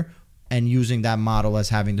career, and using that model as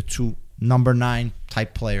having the two number 9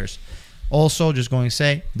 type players. Also, just going to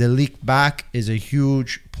say, the leak back is a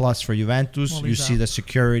huge plus for Juventus. You see the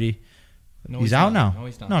security. No, he's out now. No,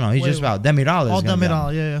 he's not. No, he's just out. Demiral is going to be out.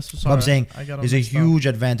 Yeah. So sorry. What I'm saying is a huge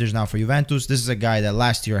advantage now for Juventus. This is a guy that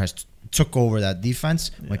last year has took over that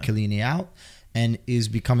defense with Chiellini out and is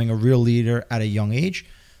becoming a real leader at a young age.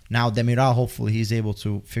 Now, Demiral, hopefully he's able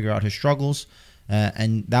to figure out his struggles.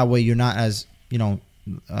 And that way you're not as,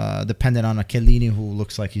 dependent on a Chiellini who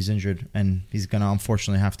looks like he's injured, and he's going to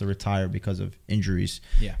unfortunately have to retire because of injuries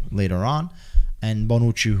later on. And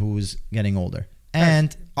Bonucci, who is getting older.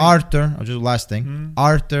 And Arthur, just last thing,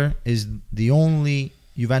 Arthur is the only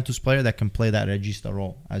Juventus player that can play that regista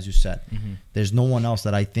role, as you said. There's no one else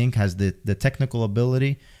that I think has the technical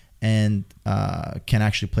ability and can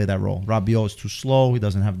actually play that role. Rabiot is too slow. He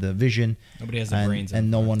doesn't have the vision. Nobody has the brains.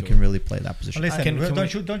 And no one can really play that position. Listen,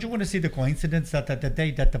 don't you want to see the coincidence that the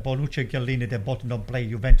day that the Bonucci and Chiellini, they both don't play,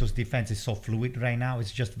 Juventus defense is so fluid right now.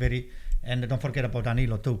 It's just very... And don't forget about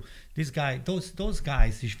Danilo too. This guy, those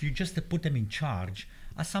guys, if you just put them in charge,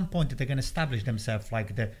 at some point they can establish themselves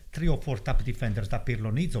like the 3 or 4 top defenders that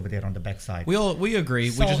Pirlo needs over there on the backside. We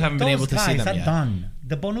agree. So we just haven't been able to see them yet. Those guys are done.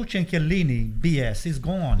 The Bonucci and Chiellini BS is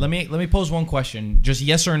gone. Let me pose one question, just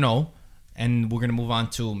yes or no, and we're gonna move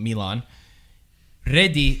on to Milan.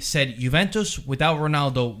 Reddy said Juventus without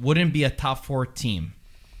Ronaldo wouldn't be a top 4 team.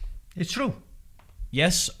 It's true.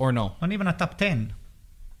 Yes or no? Not even a top 10.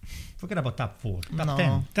 Forget about top 4.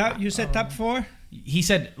 Top 10. You said top 4? He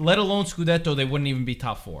said, let alone Scudetto, they wouldn't even be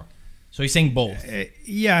top 4. So he's saying both. I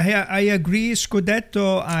agree.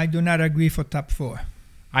 Scudetto, I do not agree for top 4.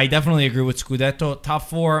 I definitely agree with Scudetto. Top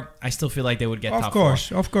 4, I still feel like they would get top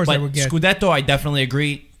 4. Of course, but they would get. Scudetto, I definitely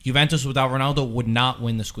agree. Juventus without Ronaldo would not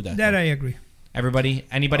win the Scudetto. That I agree. Anybody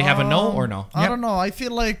have a no or no? I don't know. I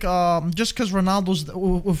feel like just because if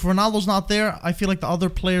Ronaldo's not there, I feel like the other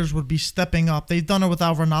players would be stepping up. They've done it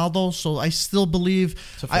without Ronaldo, so I still believe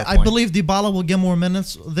I believe Dybala will get more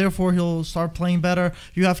minutes. Therefore, he'll start playing better.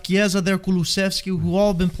 You have Chiesa there, Kulusevski, who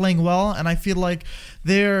all been playing well, and I feel like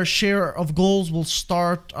their share of goals will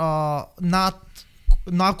start not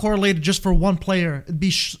not correlated just for one player. It'd be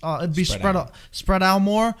spread out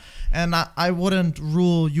more. And I wouldn't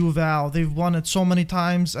rule Juve. They've won it so many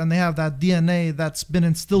times, and they have that DNA that's been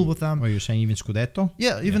instilled with them. Well, you're saying even Scudetto?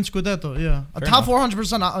 Yeah, even Scudetto. Yeah, a top 400%.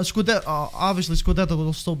 Scudetto. Obviously, Scudetto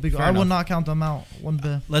will still be. I would not count them out one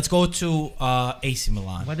bit. Let's go to AC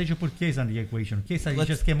Milan. Why did you put Chiesa on the equation? Chiesa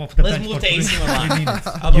just came off the bench. Let's move to AC Milan.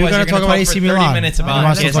 You're going to talk about AC Milan. 30 minutes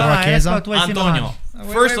about Chiesa. Antonio.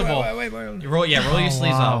 First of all, roll your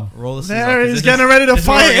sleeves up. Roll the sleeves up. There, he's getting ready to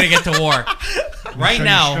fight. We're gonna get to war right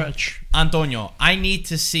now. Antonio, I need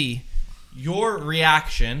to see your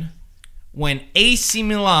reaction when AC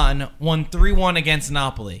Milan won 3-1 against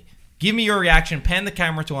Napoli. Give me your reaction. Pan the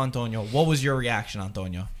camera to Antonio. What was your reaction,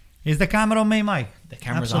 Antonio? Is the camera on me, Mike? The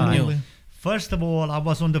camera's Absolutely. on you. First of all, I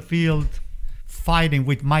was on the field fighting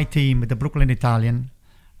with my team, the Brooklyn Italian,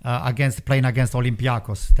 playing against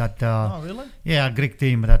Olympiacos. Oh, really? Yeah, a Greek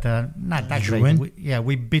team that not that Did you great. win?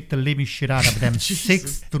 We beat the living shit out of them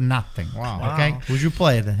 6-0. Wow. Okay. Who'd you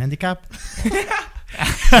play? The handicap?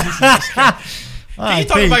 Can you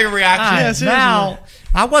talk about your reaction? Yeah, seriously. Now,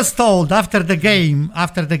 I was told after the game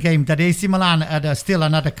that AC Milan had still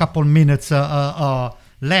another couple minutes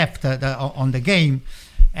left on the game,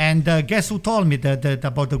 and guess who told me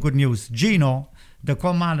about the good news? Gino, the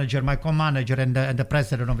my co-manager, and the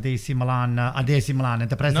president of the AC Milan, and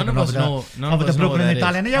the president of the Brooklyn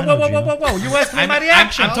Italian. Yeah, whoa! You asked me my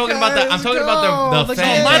reaction. I'm talking about the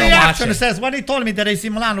fans. My that are reaction watching. says when he told me that AC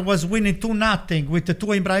Milan was winning 2-0 with the 2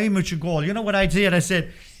 Ibrahimovic goal. You know what I did? I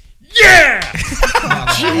said, "Yeah!"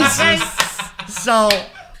 Jesus. So.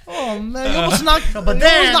 Oh man, you almost knocked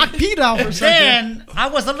Pete out for a second. Then I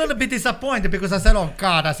was a little bit disappointed because I said, "Oh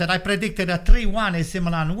God!" I said I predicted a 3-1 AC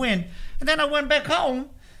Milan win, and then I went back home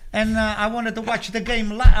and I wanted to watch the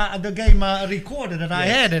game recorded, and I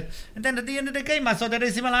had it. And then at the end of the game, I saw that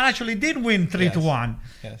AC Milan actually did win 3-1.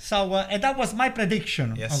 Yes. So and that was my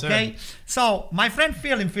prediction. Yes, okay. sir. So my friend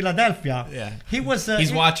Phil in Philadelphia, he's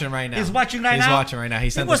he's watching right now. He's watching right now. He's watching right now. He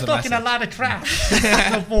sent was us a talking message. a lot of trash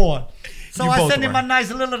before. So You I both sent him were. a nice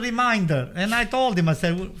little reminder, and I told him, I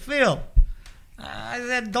said, Phil, I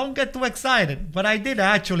said, don't get too excited. But I did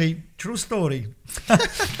actually, true story.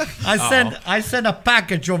 I sent a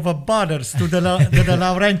package of butters to the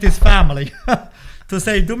Laurentiis family to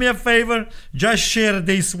say, do me a favor, just share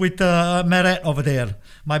this with Meret over there,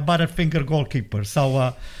 my butterfinger goalkeeper.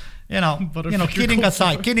 So, kidding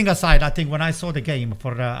aside, I think when I saw the game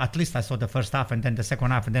at least I saw the first half and then the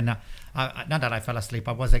second half, and then not that I fell asleep,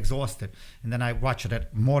 I was exhausted, and then I watched it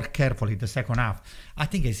more carefully the second half. I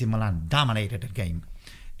think AC Milan dominated the game,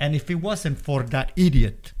 and if it wasn't for that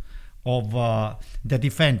idiot of the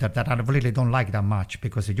defender that I really don't like that much,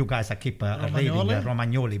 because you guys keep rating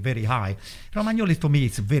Romagnoli very high. Romagnoli to me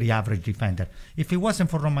is a very average defender. If it wasn't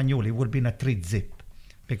for Romagnoli, it would have been a 3-zip.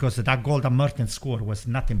 Because that goal that Mertens scored was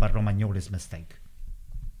nothing but Romagnoli's mistake.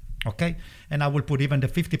 Okay, and I will put even the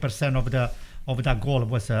 50% of that goal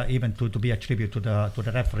was even to be attributed to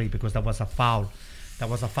the referee, because that was a foul. That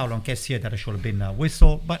was a foul on Kessié that should have been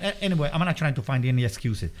whistled. But anyway, I'm not trying to find any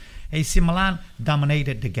excuses. AC Milan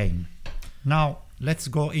dominated the game. Now let's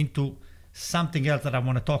go into something else that I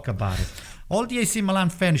want to talk about. All the AC Milan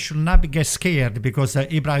fans should not get scared because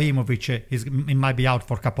Ibrahimovic he might be out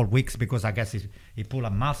for a couple of weeks because I guess he pulled a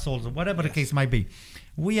muscles or whatever the case might be.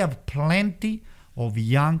 We have plenty of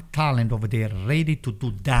young talent over there ready to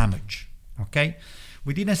do damage. Okay,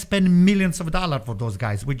 we didn't spend millions of dollars for those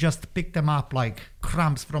guys. We just picked them up like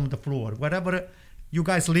crumbs from the floor. Whatever you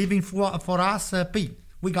guys leaving for us, Pete,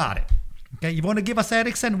 we got it. Okay, you want to give us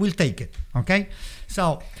Eriksen, we'll take it. Okay,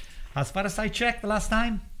 so as far as I checked last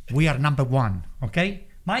time, we are number 1, okay?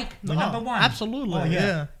 Mike, we're number 1. Absolutely, Oh,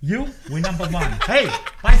 yeah. You, we're number 1. Hey,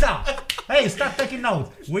 Paisa, hey, start taking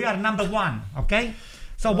notes. We are number 1, okay?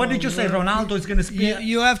 So what did you say? Ronaldo is going to speak?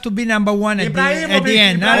 You have to be number 1 at the Ibrahimovic,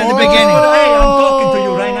 end, not at the Ibrahimovic. beginning. Hey, I'm talking to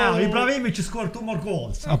you right now. Ibrahimovic scored 2 more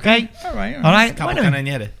goals, okay? All right. All right?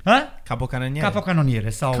 Capocannoniere. Huh?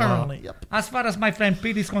 Capocannoniere. So, Currently, yep. as far as my friend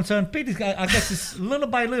Pete is concerned, Pete is, I guess, is little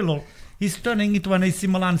by little, he's turning into an AC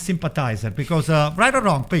Milan sympathizer because, right or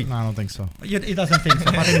wrong, Pete? No, I don't think so. He doesn't think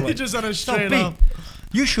so, but anyway. He just said it So, straight Pete, up.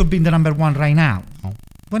 you should be the number 1 right now. No.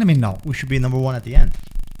 What do you mean, no? We should be number 1 at the end.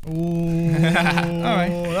 All right,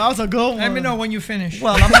 that was a good one. Let me know when you finish.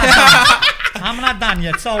 Well, I'm not done. I'm not done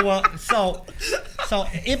yet. So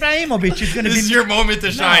Ibrahimovic is going to be... This is your moment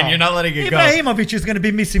to shine. No. You're not letting it go. Ibrahimovic is going to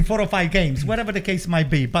be missing 4 or 5 games, whatever the case might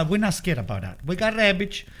be. But we're not scared about that. We got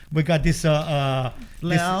Rebic. We got this... Leao.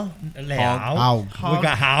 We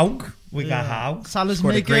got Haug. We got Haug. Salas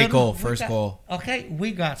Scored a Maker. great goal. First goal. Okay,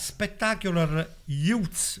 we got spectacular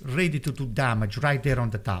youths ready to do damage right there on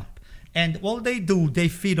the top. And all they do, they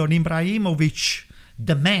feed on Ibrahimovic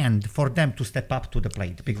demand for them to step up to the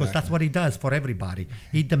plate, because that's what he does for everybody.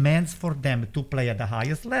 He demands for them to play at the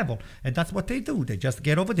highest level, and that's what they do. They just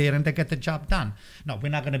get over there and they get the job done. No, we're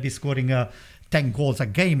not going to be scoring 10 goals a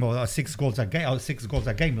game or 6 goals a game or 6 goals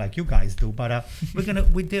a game like you guys do, but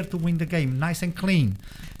we're there to win the game nice and clean.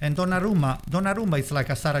 And Donnarumma is like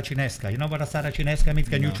a Saracinesca. You know what a Saracinesca means?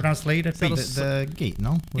 Can you translate it? The gate,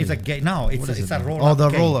 no? It's a gate. No, it's a roll-up. Oh, the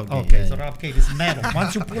gate. roll-up gate. Okay, so roll-up gate is metal.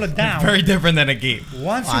 Once you pull it down, Very different than a gate.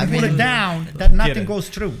 once you pull it down, that nothing goes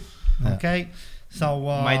through. Okay, so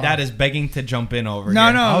My dad is begging to jump in over No,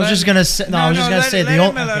 here. no. I was just gonna say. No, I was just gonna say the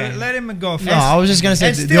only. Let him go first. No, I was just gonna say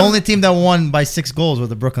And the still- only team that won by 6 goals were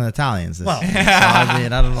the Brooklyn Italians. So, Well, I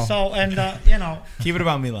mean, I don't know. so and Keep it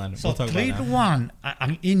about Milan. so We'll talk about 3-1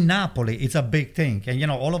 that. in Napoli, it's a big thing.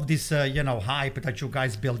 And all of this hype that you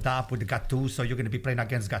guys build up with Gattuso, you're gonna be playing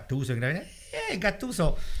against Gattuso. You're gonna be, hey,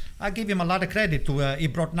 Gattuso. I give him a lot of credit to he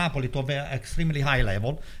brought Napoli to an extremely high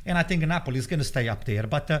level, and I think Napoli is going to stay up there.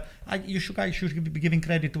 But you guys should be giving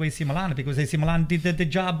credit to AC Milan, because AC Milan did the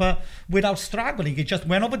job without struggling. It just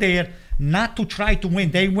went over there not to try to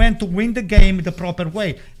win. They went to win the game the proper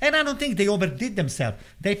way, and I don't think they overdid themselves.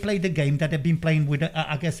 They played the game that they've been playing with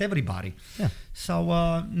against everybody. Yeah.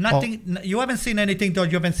 So nothing. You haven't seen anything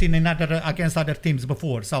that you haven't seen in against other teams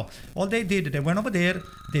before. So all they did, they went over there.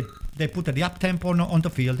 They put the up tempo on the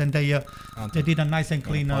field, and they did a nice and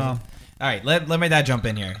clean. All right, let my dad jump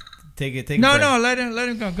in here. Take it. No, let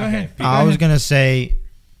him go. Go ahead. I was gonna say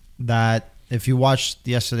that if you watched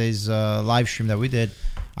yesterday's live stream that we did,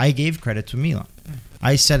 I gave credit to Milan.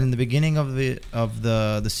 I said in the beginning of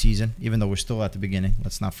the season, even though we're still at the beginning,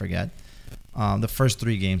 let's not forget, the first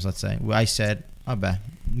 3 games, let's say, I said, I bet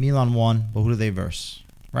Milan won, but who do they verse,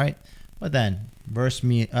 right? But then verse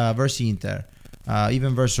Inter,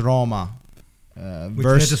 even verse Roma, Which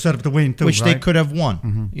they deserved to win too, which right? they could have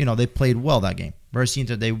won. They played well that game. Versus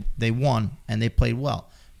Inter, they won and they played well.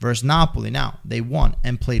 Versus Napoli, now they won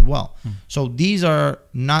and played well. So these are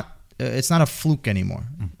not. It's not a fluke anymore.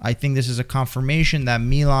 I think this is a confirmation that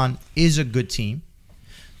Milan is a good team.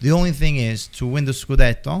 The only thing is, to win the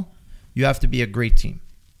Scudetto, you have to be a great team.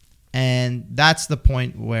 And that's the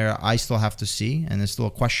point where I still have to see, and there's still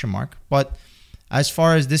a question mark. But as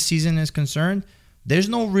far as this season is concerned, there's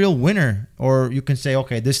no real winner, or you can say,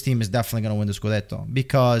 okay, this team is definitely going to win the Scudetto,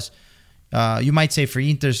 because you might say for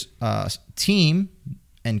Inter's team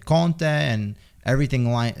and Conte and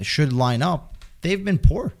everything should line up, they've been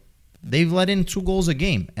poor. They've let in 2 goals a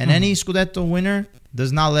game, and any Scudetto winner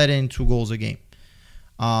does not let in 2 goals a game.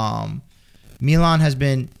 Milan has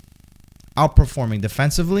been outperforming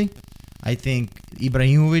defensively. I think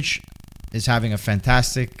Ibrahimovic is having a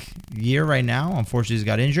fantastic year right now. Unfortunately, he's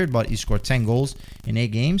got injured, but he scored 10 goals in 8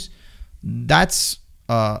 games. That's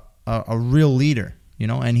a real leader,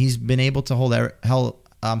 and he's been able to hold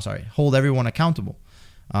everyone accountable.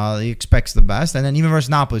 He expects the best, and then even versus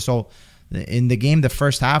Napoli. So in the game, the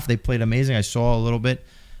first half, they played amazing. I saw a little bit.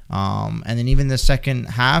 And then even the second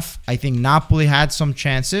half, I think Napoli had some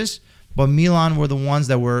chances, but Milan were the ones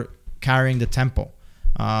that were carrying the tempo.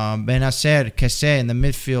 Benacer, Kessé in the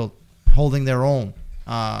midfield, holding their own.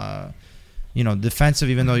 Defensive,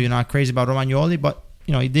 even though you're not crazy about Romagnoli, but,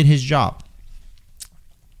 he did his job.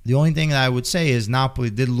 The only thing that I would say is Napoli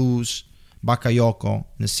did lose Bakayoko in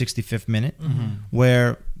the 65th minute,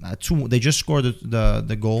 where they just scored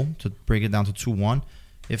the goal to break it down to 2-1.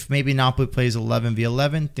 If maybe Napoli plays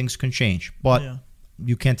 11v11, things can change. But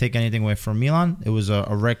you can't take anything away from Milan. It was a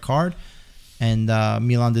red card, and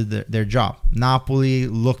Milan did their job. Napoli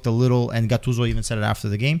looked a little, and Gattuso even said it after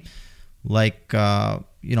the game, like,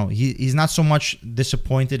 he's not so much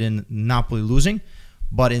disappointed in Napoli losing,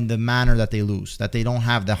 but in the manner that they lose, that they don't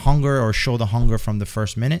have the hunger or show the hunger from the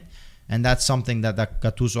first minute. And that's something that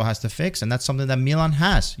Gattuso has to fix, and that's something that Milan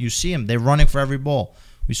has. You see them; they're running for every ball.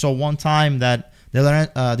 We saw one time that Di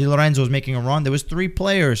Lorenzo was making a run. There was 3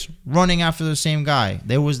 players running after the same guy.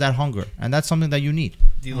 There was that hunger, and that's something that you need.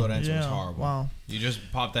 Di Lorenzo was horrible. Wow. You just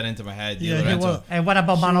popped that into my head. Di Yeah, he Lorenzo. was. And what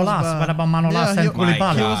about Manolas? What about Manolas and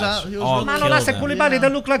Koulibaly? He was All really Manolas killed and them. Koulibaly, they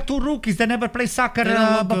look like 2 rookies. They never played soccer They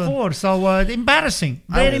don't look good. before. So embarrassing.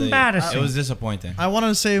 Very Really, embarrassing. It was disappointing. I wanted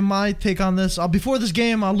to say my take on this. Before this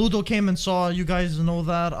game, Ludo came and saw. You guys know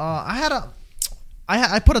that.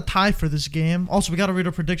 I put a tie for this game. Also, we got to read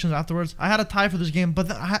our predictions afterwards. I had a tie for this game, but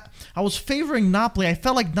I was favoring Napoli. I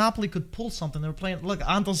felt like Napoli could pull something. They were playing. Look,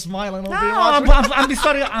 Anto's smiling. No,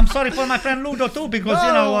 I'm sorry for my friend Ludo too, because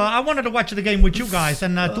I wanted to watch the game with you guys,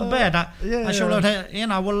 and too bad. I should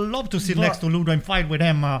I would love to sit next to Ludo and fight with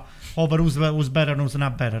him over who's better and who's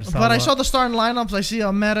not better. So, but I saw the starting lineups. I see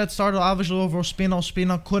Meret started obviously over Ospina.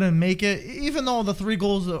 Ospina couldn't make it, even though the 3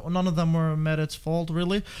 goals, none of them were Meret's fault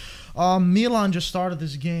really. Milan just started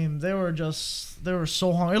this game. They were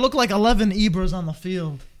so hungry. It looked like 11 Ibras on the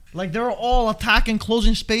field. Like, they were all attacking,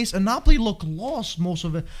 closing space, and Napoli looked lost most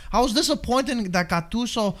of it. I was disappointed that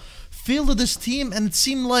Gattuso fielded this team, and it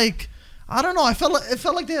seemed like, I don't know, it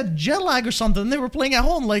felt like they had jet lag or something. They were playing at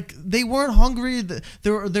home. Like, they weren't hungry.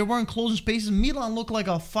 They weren't closing spaces. Milan looked like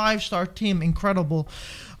a 5-star team. Incredible.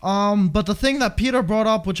 But the thing that Peter brought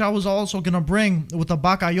up, which I was also going to bring with the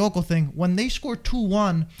Bakayoko thing, when they scored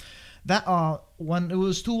 2-1, when it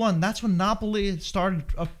was 2-1, that's when Napoli started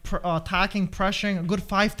attacking, pressuring a good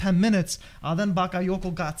 5-10 minutes. Then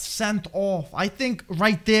Bakayoko got sent off. I think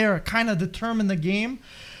right there kind of determined the game,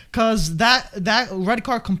 because that red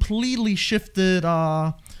card completely shifted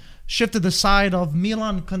the side of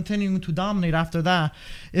Milan continuing to dominate after that.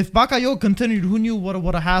 If Bakayoko continued, who knew what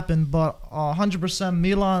would have happened? But 100%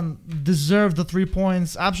 Milan deserved the 3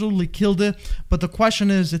 points, absolutely killed it. But the question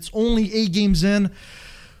is, it's only 8 games in.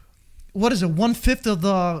 What is it? 1/5 of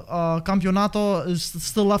the Campionato is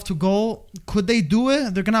still left to go. Could they do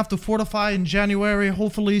it? They're going to have to fortify in January,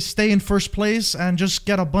 hopefully stay in first place, and just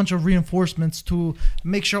get a bunch of reinforcements to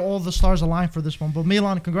make sure all the stars align for this one. But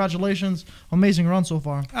Milan, congratulations. Amazing run so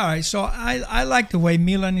far. All right, so I like the way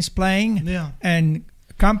Milan is playing. Yeah. And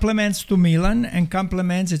compliments to Milan, and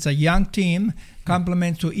compliments, it's a young team.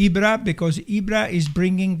 Compliments to Ibra, because Ibra is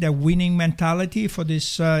bringing the winning mentality for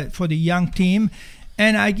this for the young team.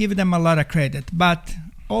 And I give them a lot of credit, but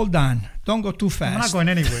hold on, don't go too fast. I'm not going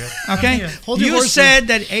anywhere. Okay, you said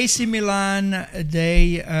that AC Milan,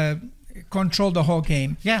 they control the whole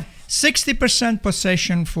game. Yeah, 60%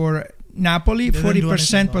 possession for Napoli,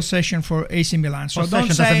 40% possession for AC Milan. So possession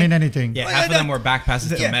don't say, doesn't mean anything. Yeah, half of them were back passes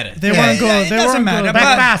to Meret. They weren't good. It doesn't matter.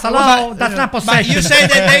 Back pass, hello, that's not possession. But you say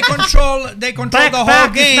that they control back the whole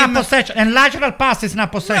back game. is not possession, and lateral pass is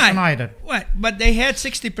not possession either. Right, but they had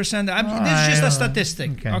 60%. This is just a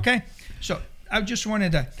statistic, okay? So I just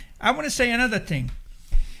wanted to. I want to say another thing.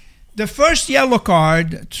 The first yellow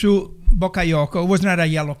card to Bakayoko was not a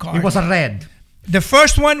yellow card. It was a red. The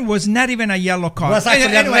first one was not even a yellow card. It was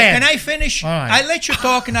actually a red. Can I finish? Right. I let you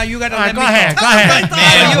talk, now you got to let me go ahead, talk. go ahead.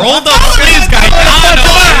 Man, roll the sleeves, guys.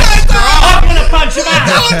 I'm gonna punch him out.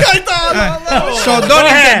 So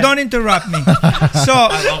don't interrupt me. So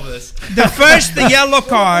I love this. the first yellow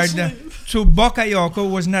card to Bakayoko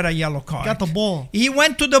was not a yellow card. Got the ball. He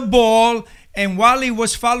went to the ball, and while he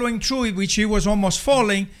was following through, which he was almost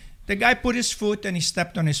falling, the guy put his foot and he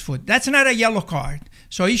stepped on his foot. That's not a yellow card.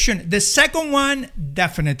 So he shouldn't. The second one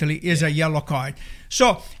definitely is a yellow card.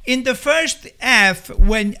 So in the first half,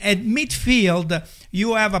 when at midfield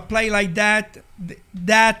you have a play like that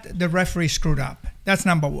the referee screwed up. That's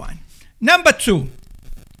number one. Number two,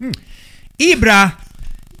 Ibra,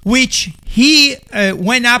 which he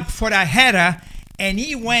went up for a header, and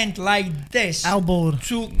he went like this, Elbowed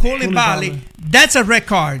to Koulibaly. That's a red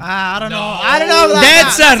card. I don't know. No. I don't know.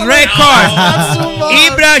 That's a red card. That's too much.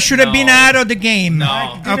 Ibra should have been out of the game.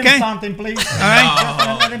 No. Give Okay? him something, please. All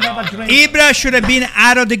right? Let him have a drink. Ibra should have been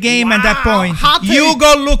out of the game at that point. Hot take. You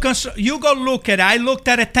go look at it. I looked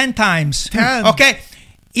at it 10 times. 10. Okay.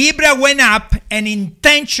 Ibra went up and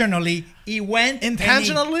intentionally he went.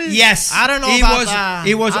 Intentionally? Yes. I don't know it about was, that.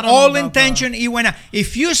 It was I don't know all about intention. He went up.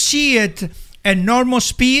 If you see it at normal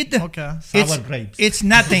speed, Okay. it's, Sour grapes. it's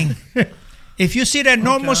nothing. If you see it at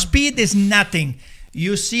normal Okay. speed, it's nothing.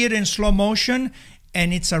 You see it in slow motion,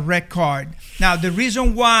 and it's a red card. Now, the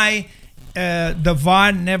reason why the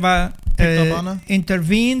VAR never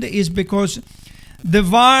intervened is because the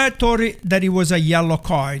VAR thought that it was a yellow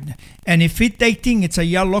card. And if they think it's a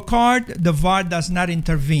yellow card, the VAR does not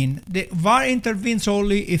intervene. The VAR intervenes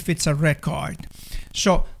only if it's a red card.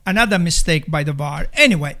 So another mistake by the VAR.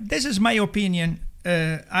 Anyway, this is my opinion.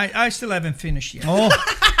 I still haven't finished yet. Oh.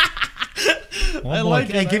 I like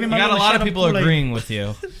it. Hey, give him You got a little lot shot of people Kool-Aid. agreeing with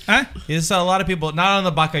you. Huh? There's a lot of people, not on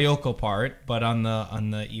the Bakayoko part, but on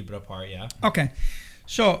the Ibra part, yeah. Okay.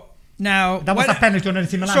 So now That was a penalty on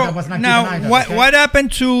AC Milan. That was not now given either, what okay? what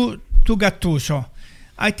happened to Gattuso?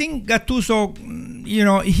 I think Gattuso,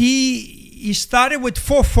 he started with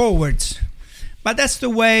 4 forwards, but that's the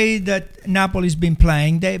way that Napoli's been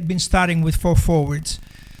playing. They've been starting with 4 forwards.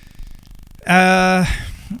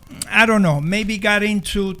 I don't know, maybe got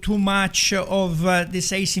into too much of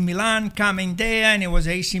this AC Milan coming there, and it was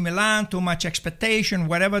AC Milan, too much expectation,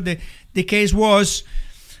 whatever the case was.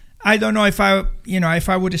 I don't know if I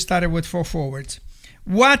would have started with 4 forwards.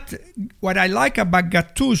 What I like about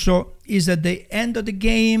Gattuso is at the end of the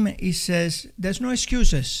game, he says, there's no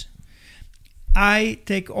excuses. I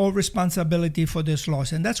take all responsibility for this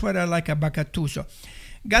loss. And that's what I like about Gattuso.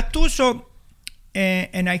 Gattuso,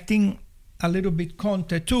 and I think a little bit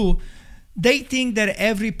Conte too, they think that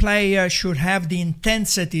every player should have the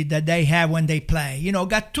intensity that they have when they play.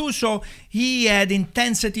 Gattuso, he had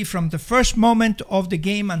intensity from the first moment of the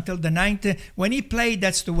game until the 90th. When he played,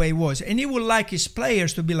 that's the way it was. And he would like his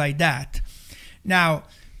players to be like that. Now,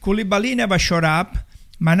 Koulibaly never showed up.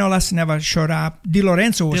 Manolas never showed up. Di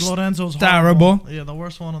Lorenzo was terrible. Horrible. Yeah, the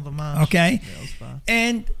worst one of the match. Okay. Yeah, it was bad.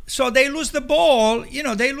 And so they lose the ball.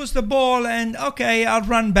 And okay, I'll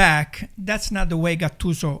run back. That's not the way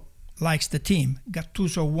Gattuso likes the team.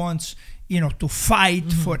 Gattuso wants, to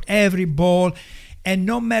fight for every ball, and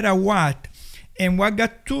no matter what. And what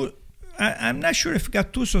I'm not sure if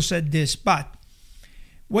Gattuso said this, but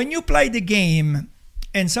when you play the game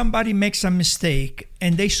and somebody makes a mistake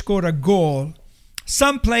and they score a goal,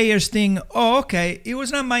 some players think, oh, okay, it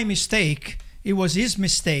was not my mistake. It was his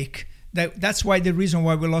mistake. That's why the reason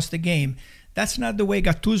why we lost the game. That's not the way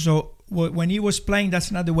Gattuso, when he was playing, that's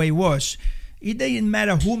not the way it was. It didn't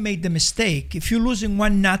matter who made the mistake. If you're losing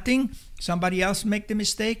 1-0, somebody else make the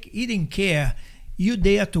mistake, he didn't care. You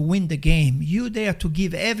there to win the game. You there to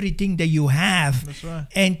give everything that you have. That's right.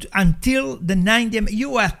 And until the 90th,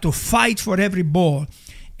 you have to fight for every ball.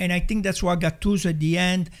 And I think that's what Gattuso at the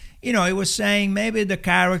end, he was saying maybe the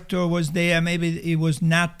character was there, maybe it was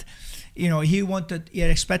not, he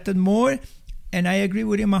had expected more. And I agree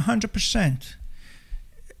with him 100%.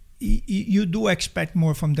 You do expect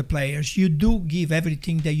more from the players. You do give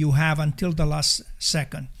everything that you have until the last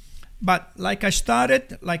second. But like I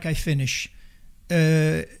started, like I finish.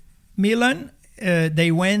 Milan,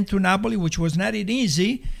 they went to Napoli, which was not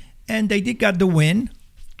easy, and they did get the win.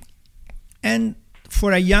 And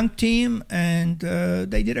for a young team, and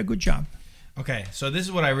they did a good job. Okay, so this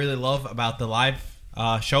is what I really love about the live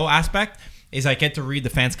show aspect, is I get to read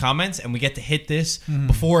the fans' comments, and we get to hit this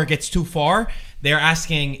before it gets too far. They're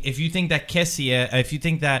asking if you think that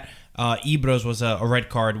Ibro's was a red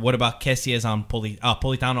card, what about Kessia's on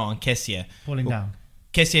Politano on Kessia? Pulling down.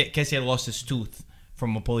 Kessia lost his tooth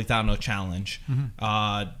from a Politano challenge.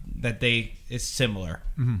 It's similar.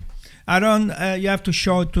 I don't. You have to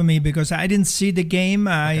show it to me because I didn't see the game.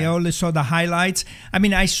 I only saw the highlights. I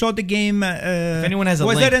mean, I saw the game. If anyone has a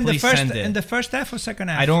link, please send it. In the first half or second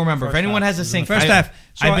half? I don't remember. If anyone has a link, first half.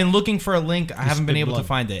 I've been looking for a link. I haven't been able to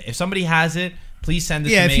find it. If somebody has it, please send it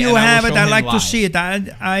to me. Yeah, if you have it, I'd like to live. see it.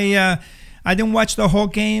 I didn't watch the whole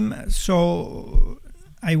game, so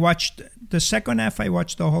I watched the second half. I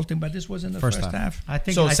watched the whole thing, but this was in the first half. I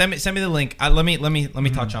think so. Send me the link. Let me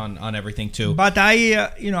touch on everything too. But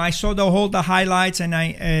I saw the highlights,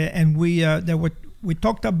 and we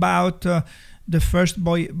talked about the first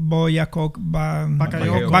Bakayoko,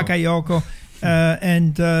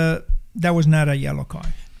 and that was not a yellow card.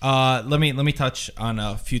 Let me touch on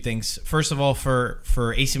a few things. First of all,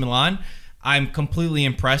 for AC Milan, I'm completely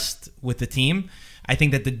impressed with the team. I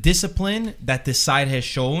think that the discipline that this side has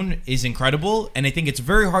shown is incredible, and I think it's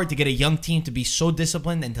very hard to get a young team to be so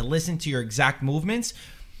disciplined and to listen to your exact movements.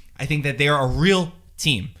 I think that they are a real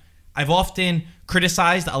team. I've often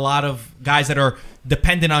criticized a lot of guys that are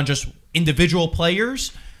dependent on just individual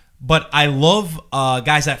players, but I love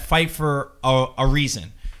guys that fight for a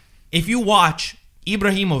reason. If you watch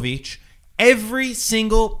Ibrahimovic, every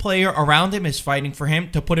single player around him is fighting for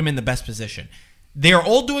him to put him in the best position. They are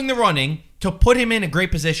all doing the running to put him in a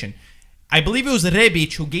great position. I believe it was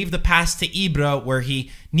Rebic who gave the pass to Ibra where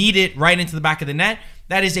he kneed it right into the back of the net.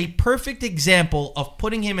 That is a perfect example of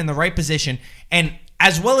putting him in the right position. And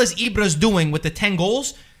as well as Ibra's doing with the 10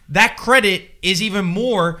 goals, that credit is even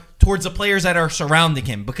more towards the players that are surrounding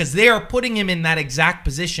him because they are putting him in that exact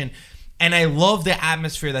position. And I love the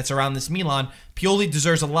atmosphere that's around this Milan. Pioli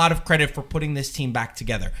deserves a lot of credit for putting this team back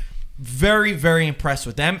together. Very, very impressed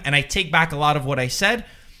with them. And I take back a lot of what I said.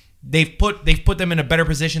 They've put them in a better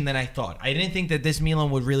position than I thought. I didn't think that this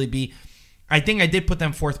Milan would really be... I think I did put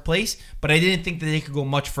them 4th place, but I didn't think that they could go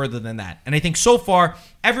much further than that. And I think so far,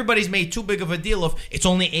 everybody's made too big of a deal of it's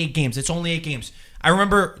only 8 games. It's only 8 games. I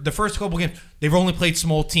remember the first couple games, they've only played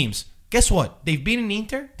small teams. Guess what? They've beaten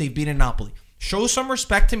Inter. They've beaten Napoli. Show some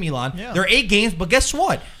respect to Milan. Yeah. They're 8 games, but guess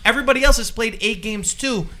what? Everybody else has played 8 games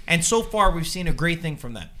too, and so far we've seen a great thing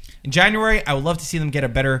from them. In January, I would love to see them get a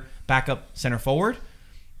better backup center forward.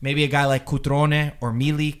 maybe a guy like Cutrone or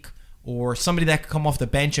Milik or somebody that could come off the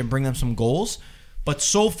bench and bring them some goals. But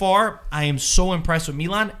so far, I am so impressed with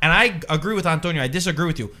Milan. And I agree with Antonio. I disagree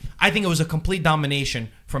with you. I think it was a complete domination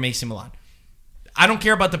from AC Milan. I don't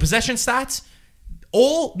care about the possession stats.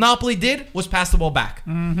 All Napoli did was pass the ball back.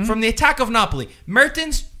 From the attack of Napoli,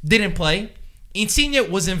 Mertens didn't play. Insigne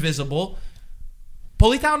was invisible.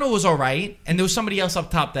 Politano was all right. And there was somebody else up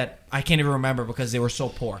top that I can't even remember because they were so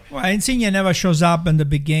poor. Well, Insigne never shows up in the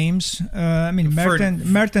big games.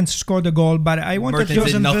 Mertens scored a goal, but I wanted Mertens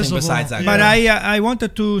to... did nothing besides that. But I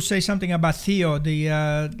wanted to say something about Theo, the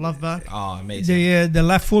left back. Oh, amazing. The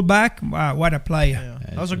left full back. Wow, what a player!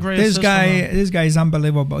 Yeah. That was a great. This guy is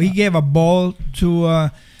unbelievable. He gave a ball to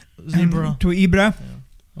Ibra.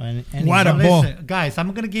 What a ball. Listen, guys, I'm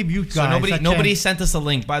going to give you guys So nobody sent us a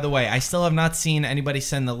link. By the way, I still have not seen anybody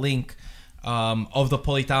send the link of the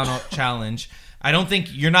Politano challenge. I don't think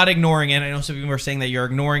you're not ignoring it. I know some people were saying that you're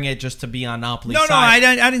ignoring it just to be on Napoli's side. No,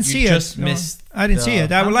 I didn't see it. Just missed. I didn't see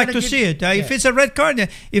it. I would like to see it. If it's a red card,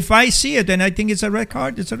 if I see it and I think it's a red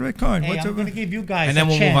card, it's a red card. Hey, I'm going to give you guys and then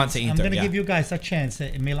we'll move on to Inter. I'm going to give you guys a chance,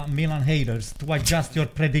 Milan haters, to adjust your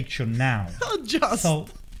prediction now. So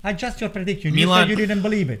adjust your prediction. You said you didn't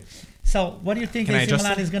believe it. So what do you think AC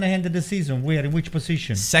Milan is going to end the season? Where? In which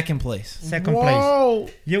position? Second place. Second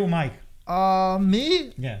place. You, Mike.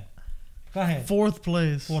 Me? Yeah. Go ahead. Fourth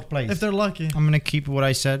place. If they're lucky. I'm going to keep what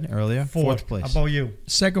I said earlier. Fourth place. How about you?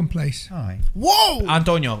 Second place. All right. Whoa!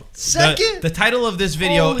 Antonio, second? The title of this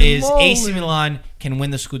video is AC Milan can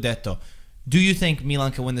win the Scudetto. Do you think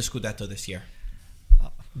Milan can win the Scudetto this year?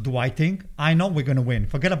 Do I think? I know we're going to win.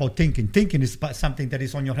 Forget about thinking. Thinking is something that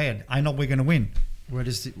is on your head. I know we're going to win.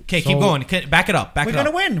 Okay, keep going. Back it up. We're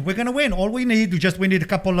gonna win. We're gonna win. All we need a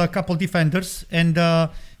couple defenders and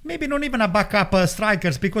maybe not even a backup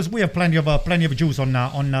strikers because we have plenty of juice on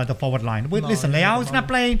the forward line. Listen, Leao is not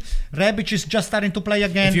playing. Rebic is just starting to play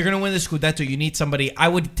again. If you're gonna win the Scudetto, you need somebody. I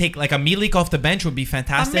would take like a Milik off the bench would be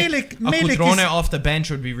fantastic. A Cutrone off the bench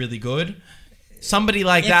would be really good. Somebody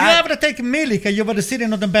like that. If you have to take Milik and you're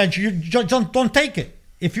sitting on the bench, you don't take it.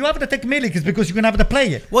 If you have to take Milik, it's because you're going to have to play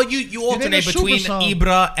it. Well, you alternate between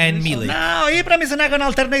Ibra and Milik. No, Ibra is not going to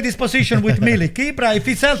alternate his position with Milik. Ibra, if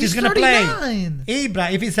he's healthy, he's going to play.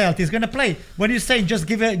 Ibra, if he's healthy, he's going to play. When you say just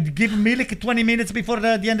give Milik 20 minutes before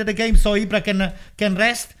the end of the game so Ibra can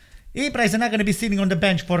rest, Ibra is not going to be sitting on the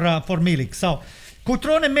bench for Milik. So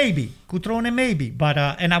Cutrone maybe, but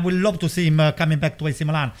and I would love to see him coming back to AC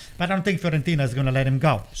Milan, but I don't think Fiorentina is going to let him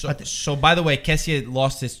go. So by the way, Kessie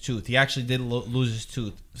lost his tooth. He actually did lose his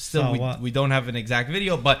tooth. Still, we don't have an exact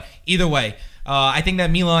video, but either way, I think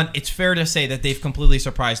that Milan, it's fair to say that they've completely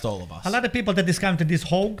surprised all of us. A lot of people that discounted this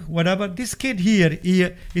Hog, whatever. This kid here,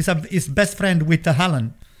 is best friend with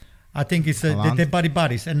Haaland. I think it's they're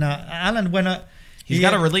buddies. And Haaland, when he's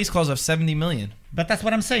got a release clause of 70 million. But that's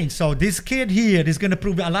what I'm saying. So this kid here is going to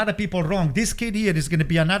prove a lot of people wrong. This kid here is going to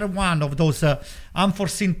be another one of those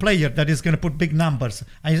unforeseen players that is going to put big numbers.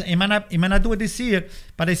 He might not do it this year,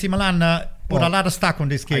 but AC Milan put a lot of stock on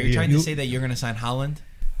this kid. Are you trying to say that you're going to sign Haaland?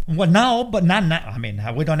 Well, no, but not now. I mean,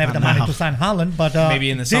 we don't have the money to sign Haaland, but maybe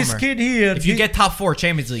in the summer. This kid here, if you get top 4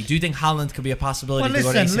 Champions League, do you think Haaland could be a possibility to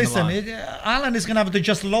go to AC Milan? Haaland is going to have to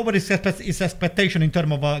just lower his expectation in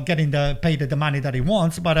terms of getting paid the money that he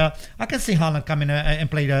wants. But I can see Haaland coming and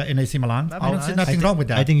play in AC Milan. I don't see nothing wrong with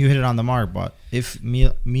that. I think you hit it on the mark. But if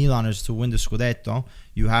Milan is to win the Scudetto,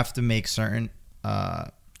 you have to make certain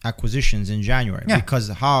acquisitions in January because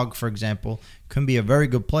Hog, for example, can be a very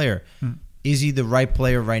good player. Is he the right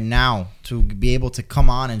player right now to be able to come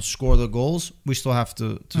on and score the goals? We still have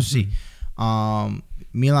to see.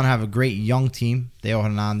 Milan have a great young team. Theo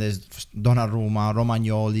Hernandez, Donnarumma,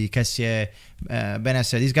 Romagnoli, Kessie,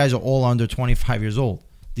 Benesse. These guys are all under 25 years old.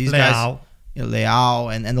 These guys,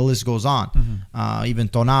 Leao, and the list goes on. Even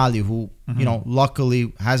Tonali, who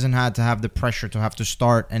luckily hasn't had to have the pressure to have to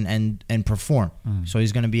start and perform. So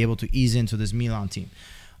he's going to be able to ease into this Milan team.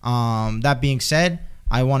 That being said,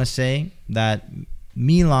 I want to say that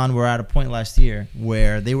Milan were at a point last year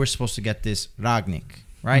where they were supposed to get this Rangnick,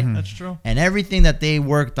 right? That's true. And everything that they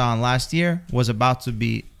worked on last year was about to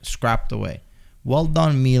be scrapped away. Well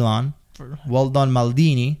done, Milan. Well done,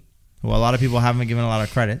 Maldini, who a lot of people haven't given a lot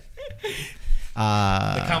of credit.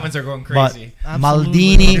 The comments are going crazy. But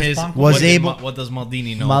Maldini was able. What does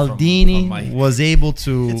Maldini know? Maldini was able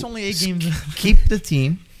to it's only 8 games. keep the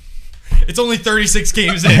team. It's only 36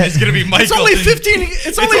 games in. It's gonna be Michael. It's only 15.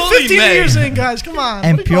 It's only 15 years in, guys. Come on.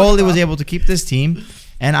 And Pioli was able to keep this team.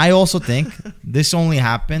 And I also think this only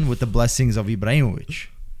happened with the blessings of Ibrahimovic.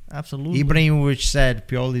 Absolutely. Ibrahimovic said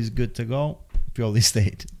Pioli's good to go. Pioli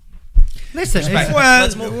stayed. Listen,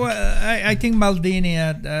 I think Maldini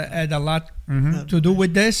had a lot to do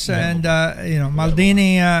with this, and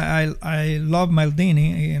Maldini. I love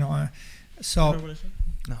Maldini. So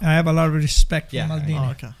I have a lot of respect for Maldini.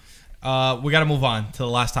 Oh, okay. We got to move on to the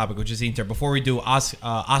last topic, which is Inter. Before we do,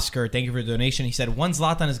 Oscar, thank you for the donation. He said, once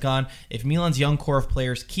Zlatan is gone, if Milan's young core of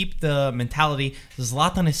players keep the mentality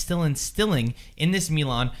Zlatan is still instilling in this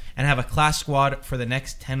Milan and have a class squad for the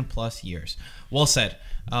next 10 plus years. Well said.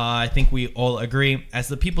 I think we all agree. As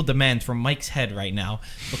the people demand from Mike's head right now,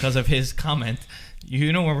 because of his comment,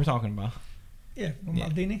 you know what we're talking about. Yeah,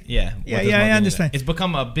 Maldini? Yeah. I understand. It's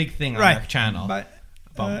become a big thing on our channel. But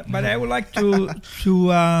I would like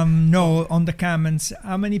to know on the comments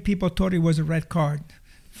how many people thought it was a red card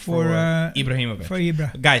for Ibrahimovic. For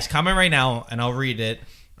Ibra. Guys, comment right now and I'll read it.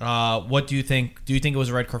 What do you think? Do you think it was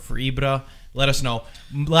a red card for Ibra? Let us know.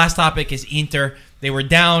 Last topic is Inter. They were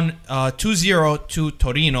down 2-0 to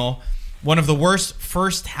Torino. One of the worst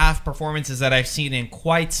first half performances that I've seen in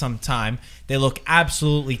quite some time. They look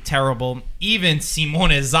absolutely terrible. Even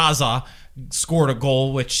Simone Zaza scored a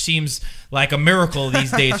goal, which seems like a miracle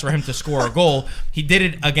these days for him to score a goal. He did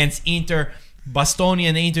it against Inter. Bastoni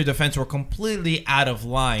and the Inter defense were completely out of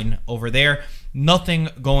line over there. Nothing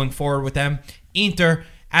going forward with them. Inter,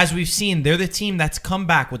 as we've seen, they're the team that's come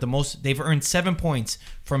back with the most. They've earned 7 points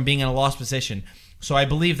from being in a lost position. So I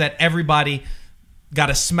believe that everybody got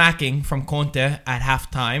a smacking from Conte at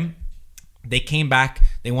halftime. They came back.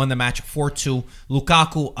 They won the match 4-2.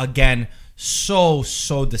 Lukaku, again, so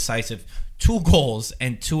decisive. 2 goals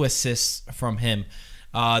and 2 assists from him.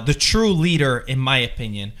 The true leader, in my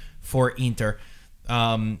opinion, for Inter.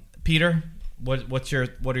 Peter, what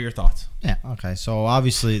are your thoughts? Yeah, okay. So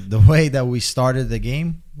obviously the way that we started the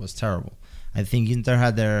game was terrible. I think Inter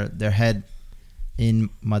had their head in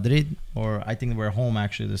Madrid, or I think they were home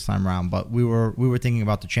actually this time around. But we were thinking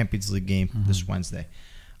about the Champions League game this Wednesday.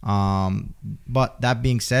 But that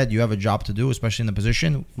being said, you have a job to do, especially in the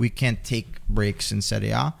position. We can't take breaks in Serie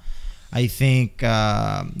A. I think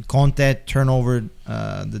Conte turned over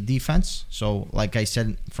the defense. So, like I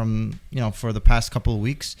said, for the past couple of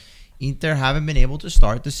weeks, Inter haven't been able to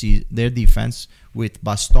start their defense with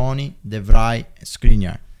Bastoni, De Vrij, and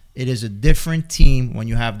Skriniar. It is a different team when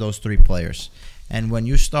you have those 3 players. And when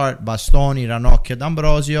you start Bastoni, Ranocchia,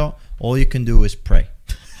 D'Ambrosio, all you can do is pray.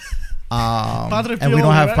 And we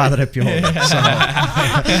don't have Padre Pioli.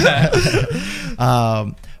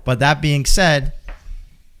 So. But that being said,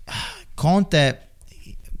 Conte,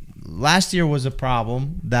 last year was a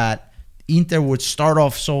problem that Inter would start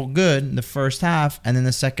off so good in the first half and then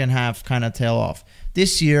the second half kind of tail off.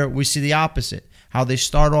 This year, we see the opposite. How they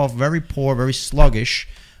start off very poor, very sluggish.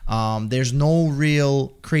 There's no real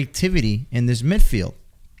creativity in this midfield.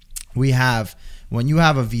 When you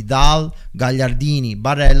have a Vidal, Gagliardini,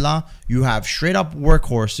 Barella, you have straight up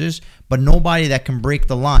workhorses, but nobody that can break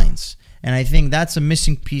the lines. And I think that's a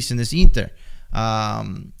missing piece in this Inter.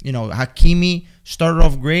 Hakimi started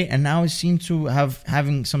off great, and now he seems to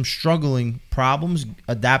having some struggling problems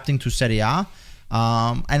adapting to Serie A.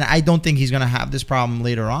 And I don't think he's going to have this problem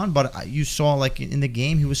later on, but you saw like in the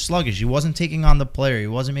game, he was sluggish. He wasn't taking on the player. He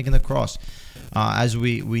wasn't making the cross as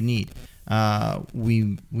we need.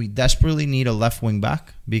 We desperately need a left wing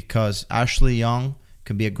back because Ashley Young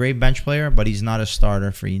could be a great bench player, but he's not a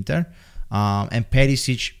starter for Inter. And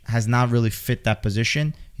Perisic has not really fit that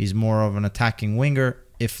position. He's more of an attacking winger,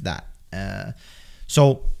 if that.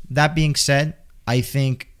 So that being said, I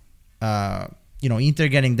think Inter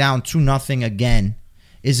getting down 2-0 again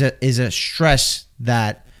is a stress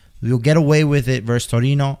that you'll get away with it versus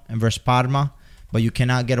Torino and versus Parma, but you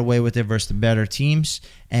cannot get away with it versus the better teams.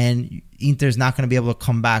 And Inter's not going to be able to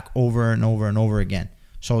come back over and over and over again.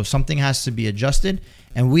 So something has to be adjusted,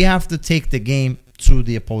 and we have to take the game to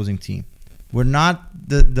the opposing team. We're not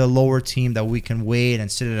the lower team that we can wait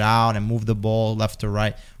and sit it out and move the ball left to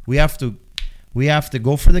right. We have to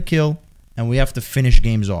go for the kill, and we have to finish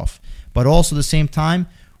games off. But also at the same time,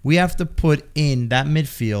 we have to put in that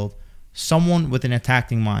midfield someone with an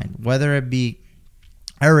attacking mind, whether it be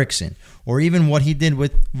Eriksen or even what he did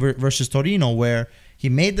versus Torino, where he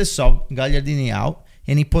made the sub Gagliardini out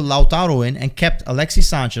and he put Lautaro in and kept Alexis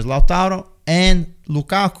Sanchez, Lautaro, and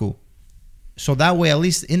Lukaku. So that way, at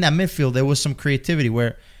least in that midfield, there was some creativity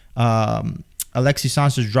where Alexis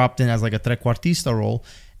Sanchez dropped in as like a trequartista role,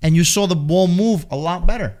 and you saw the ball move a lot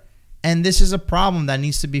better. And this is a problem that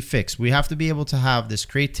needs to be fixed. We have to be able to have this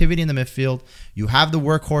creativity in the midfield. You have the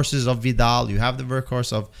workhorses of Vidal. You have the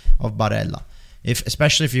workhorse of Barella.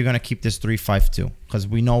 Especially if you're going to keep this 3-5-2, because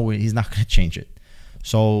we know he's not going to change it.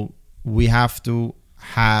 So we have to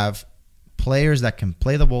have players that can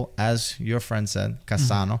play the ball, as your friend said,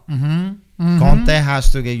 Cassano. Conte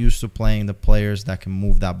has to get used to playing the players that can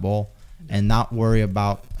move that ball and not worry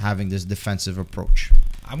about having this defensive approach.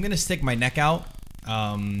 I'm going to stick my neck out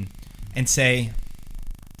and say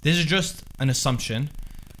this is just an assumption.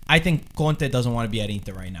 I think Conte doesn't want to be at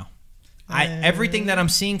Inter right now. Everything that I'm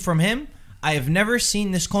seeing from him, I have never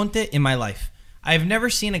seen this Conte in my life. I have never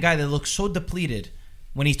seen a guy that looks so depleted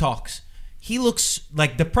when he talks. He looks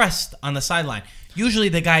like depressed on the sideline. Usually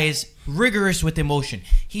the guy is rigorous with emotion.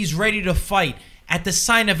 He's ready to fight. At the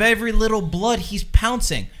sign of every little blood, he's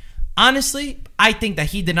pouncing. Honestly, I think that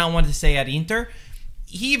he did not want to stay at Inter.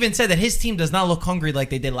 He even said that his team does not look hungry like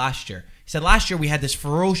they did last year. He said last year we had this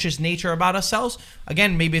ferocious nature about ourselves.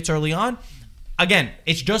 Again, maybe it's early on. Again,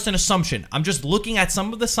 it's just an assumption. I'm just looking at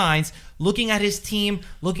some of the signs, looking at his team,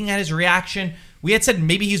 looking at his reaction. We had said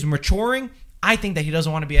maybe he's maturing. I think that he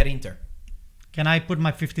doesn't want to be at Inter. Can I put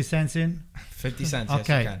my 50 cents in? 50 cents,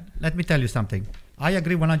 okay. Yes, you can. Let me tell you something. I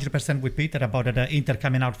agree 100% with Peter about the Inter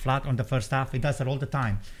coming out flat on the first half. He does it all the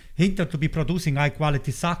time. Inter, to be producing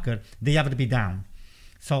high-quality soccer, they have to be down.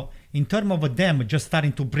 So in terms of them just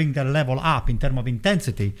starting to bring their level up in terms of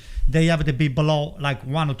intensity, they have to be below like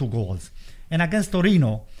 1 or 2 goals. And against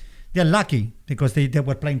Torino, they're lucky because they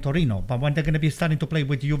were playing Torino. But when they're going to be starting to play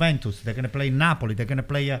with Juventus, they're going to play Napoli, they're going to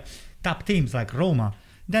play top teams like Roma,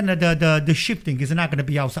 then the shifting is not going to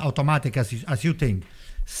be as automatic as you think.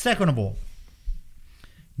 Second of all,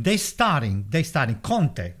 they starting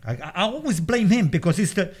Conte. I always blame him because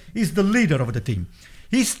he's the leader of the team.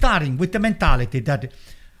 He's starting with the mentality that,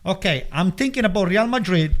 okay, I'm thinking about Real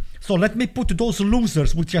Madrid, so let me put those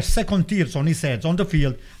losers with just second tiers on his heads on the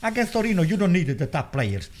field. Against Torino, you don't need the top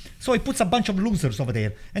players. So he puts a bunch of losers over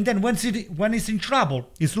there. And then when he's in trouble,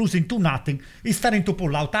 he's losing 2-0. He's starting to pull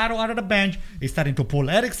Lautaro out of the bench. He's starting to pull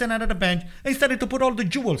Eriksen out of the bench. He's starting to put all the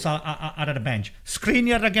jewels out of the bench.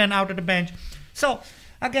 Skriniar again out of the bench. So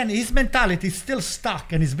again, his mentality is still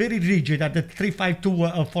stuck and is very rigid at the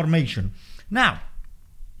 3-5-2 formation. Now,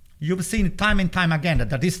 you've seen time and time again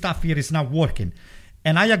that this stuff here is not working.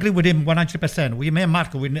 And I agree with him 100%. Me and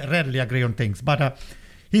Marco, we rarely agree on things. But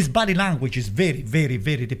his body language is very, very,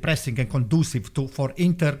 very depressing and conducive for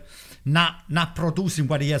Inter not producing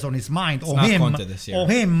what he has on his mind. Or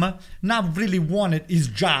him not really wanted his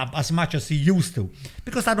job as much as he used to.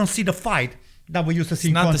 Because I don't see the fight that we used to see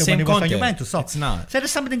in Conte when he was at Juventus. So it's not. So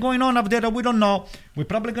there's something going on up there that we don't know. We're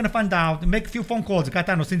probably going to find out. Make a few phone calls,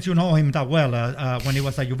 Gaetano, since you know him that well when he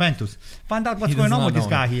was at Juventus. Find out what's going on with this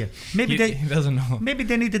guy here. Maybe he doesn't know. Maybe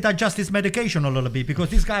they need to adjust his medication a little bit because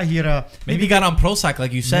this guy here... maybe he got on Prozac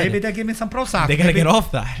like you said. Maybe they give him some Prozac. They got to get off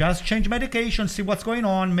that. Just change medication, see what's going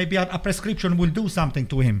on. Maybe a prescription will do something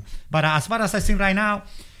to him. But as far as I see right now,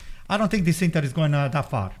 I don't think this Inter is going that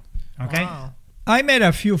far. Okay? Wow. I made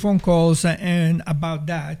a few phone calls and about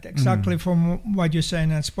that, exactly from what you're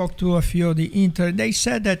saying. I spoke to a few of the Inter. They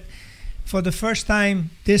said that for the first time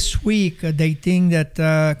this week, they think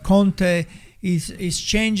that Conte is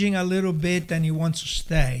changing a little bit and he wants to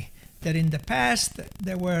stay. That in the past,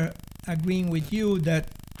 they were agreeing with you that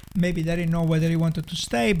maybe they didn't know whether he wanted to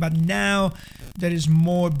stay, but now there is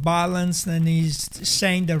more balance and he's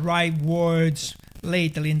saying the right words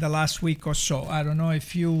lately in the last week or so. I don't know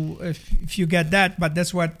if you get that, but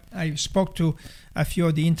that's what I spoke to a few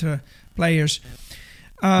of the Inter players.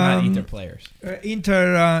 Not Inter players.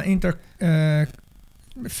 Inter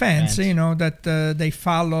fans, you know, that they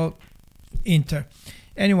follow Inter.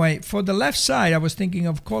 Anyway, for the left side, I was thinking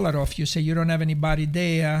of Kolarov. You say you don't have anybody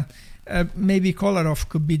there. Maybe Kolarov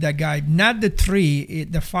could be that guy. Not the 3,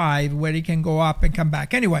 the 5, where he can go up and come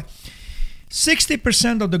back. Anyway,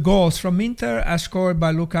 60% of the goals from Inter are scored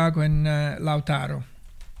by Lukaku and Lautaro.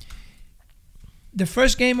 The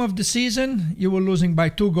first game of the season, you were losing by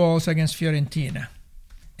 2 goals against Fiorentina,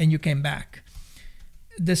 and you came back.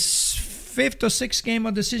 The 5th or 6th game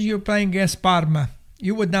of the season, you were playing against Parma.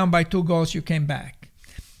 You were down by 2 goals, you came back.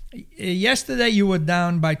 Yesterday, you were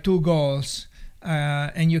down by 2 goals,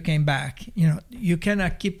 and you came back. You know, you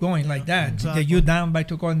cannot keep going like that. Exactly. You're down by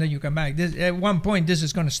 2 goals and then you come back. At one point, this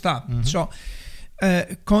is going to stop. So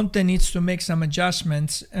Conte needs to make some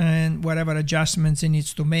adjustments, and whatever adjustments he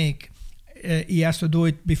needs to make, he has to do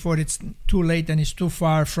it before it's too late and it's too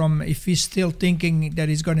far from, if he's still thinking that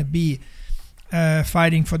he's going to be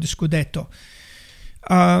fighting for the Scudetto.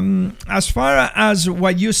 As far as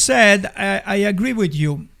what you said, I agree with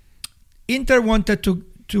you. Inter wanted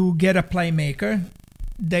to get a playmaker.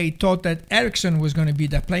 They thought that Eriksen was going to be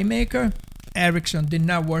the playmaker. Eriksen did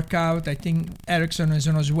not work out. I think Eriksen is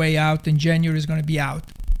on his way out. In January is going to be out.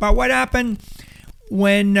 But what happened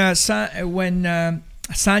when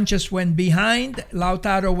Sanchez went behind,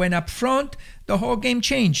 Lautaro went up front, the whole game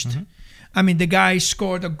changed. I mean, the guy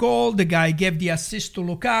scored a goal, the guy gave the assist to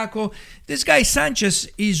Lukaku. This guy Sanchez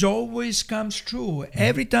is always comes true.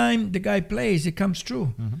 Every time the guy plays, it comes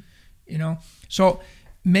true. You know, so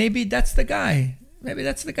maybe that's the guy. Maybe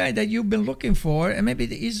that's the guy that you've been looking for, and maybe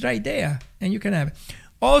he's right there, and you can have it.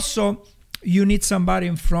 Also, you need somebody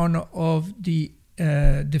in front of the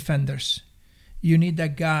defenders. You need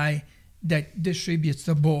that guy that distributes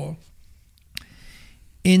the ball.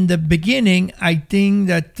 In the beginning, I think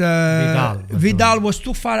that Vidal was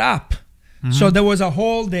too far up. So there was a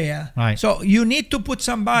hole there. Right. So you need to put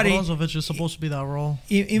somebody Brozovic is supposed to be that role.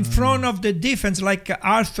 in front of the defense, like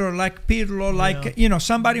Arthur, like Pirlo, like, you know,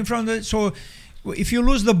 somebody in front of it. So if you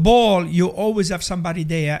lose the ball, you always have somebody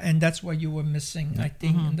there, and that's what you were missing, I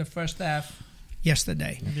think, in the first half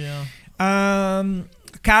yesterday. Yeah.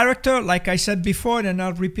 Character, like I said before, and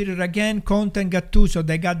I'll repeat it again, Conte and Gattuso,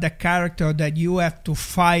 they got the character that you have to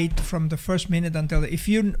fight from the first minute until... If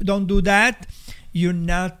you don't do that, you're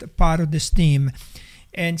not part of this team.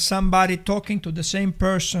 And somebody talking to the same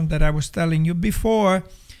person that I was telling you before,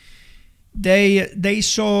 they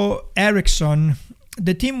saw Eriksson.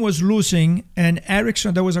 The team was losing, and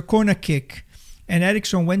Eriksson, there was a corner kick, and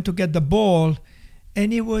Eriksson went to get the ball,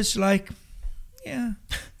 and he was like,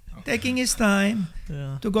 taking his time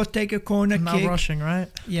to go take a corner kick. Not rushing, right?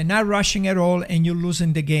 Yeah, not rushing at all, and you're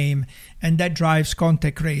losing the game, and that drives Conte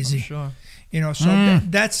crazy. I'm sure. You know, so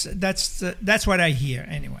that's what I hear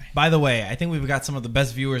anyway. By the way, I think we've got some of the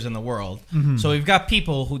best viewers in the world. So we've got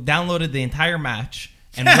people who downloaded the entire match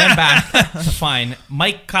and went back to find.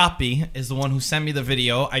 Mike Copy is the one who sent me the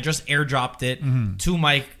video. I just airdropped it to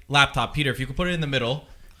my laptop. Peter, if you could put it in the middle,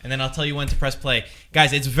 and then I'll tell you when to press play.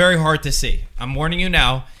 Guys, it's very hard to see. I'm warning you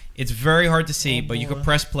now. It's very hard to see, but you could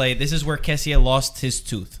press play. This is where Kessie lost his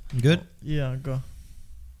tooth. Good? Yeah, go.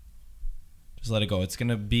 Just let it go. It's going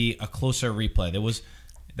to be a closer replay.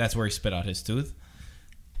 That's where he spit out his tooth.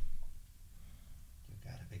 You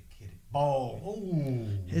gotta be kidding. Oh.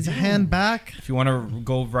 His hand back. If you want to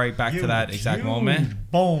go right back to that exact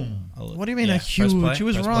moment. Boom. What do you mean a press huge? play, He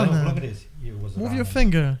was press running. play. Look at this. He was Move running. your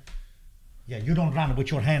finger. Yeah, you don't run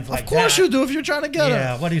with your hands like Of that. course you do if you're trying to get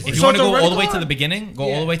Yeah, it. what is If it? you So want to it's a go red all the way to card? the beginning, go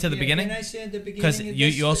all the way to the beginning. Can I say at the beginning? Because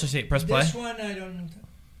you also say press play. This one, I don't...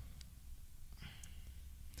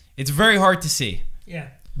 It's very hard to see. Yeah.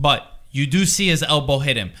 But you do see his elbow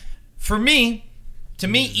hit him. To me,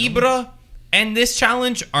 Ibra and this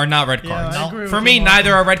challenge are not red cards. I agree For with me, you,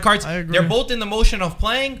 neither Marco. are red cards. I agree. They're both in the motion of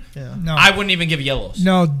playing. Yeah. No. I wouldn't even give yellows.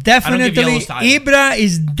 No, definitely. yellows to either. Ibra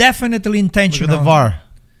is definitely Look at intentional. the VAR.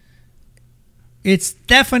 It's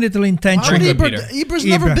definitely Why would intentional. Very good, Ibra, Peter. Ibra's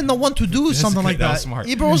never Ibra. been the one to do something good. like That that. was smart.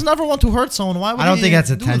 Ibra was never one to hurt someone. Why would I don't he think that's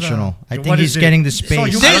do that? intentional. I What think is he's it? getting the So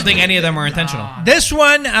space. you- I don't think any of them are intentional. This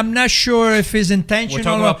one, I'm not sure if it's intentional. We're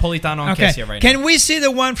talking about Politano and Kessie right now. Can we see the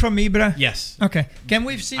one from Ibra? Yes. Okay. Can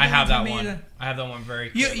we see the I have one that from one. Ibra? I have that one very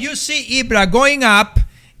You clearly. you see Ibra going up,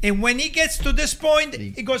 and when he gets to this point,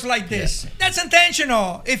 it goes like this. That's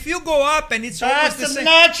intentional. If you go up and it's always the That's same.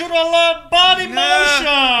 natural body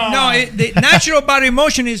motion. No, the natural body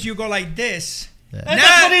motion is you go like this. And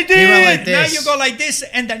that's what he He did. went like Now this. you go like this,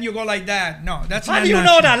 and then you go like that. No, that's How not do you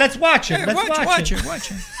natural. know that? Let's watch it. Hey, Let's watch it.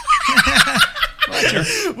 Watch it.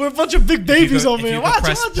 We're a bunch of big If you babies could- over if here. you could Watch,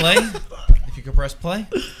 press watch. play. If you could press play.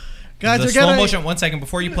 Guys, the we're slow getting motion. 1 second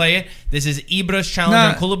before you play it. This is Ibra's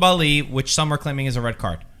challenge on Koulibaly, which some are claiming is a red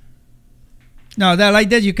card. No, that like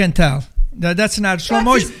that you can tell. That's not slow That's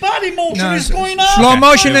motion. his body motion No, is going on. slow Okay,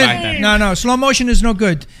 motion. give it back then. No, slow motion is no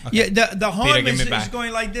good. Yeah, the Peter, horn give me is back.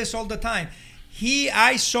 going like this all the time.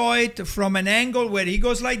 I saw it from an angle where he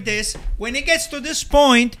goes like this. When he gets to this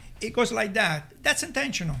point, it goes like that. That's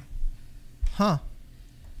intentional. Huh.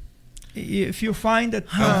 If you find it,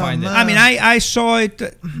 I'll find it. I mean, I saw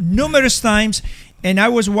it numerous times, and I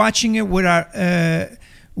was watching it with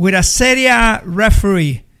a Serie A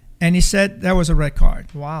referee, and he said that was a red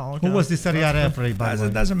card. Wow. Okay. Who was the Serie A referee, by the way?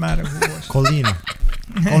 Doesn't matter who it was. Colina.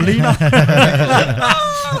 Colina?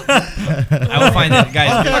 I will find it,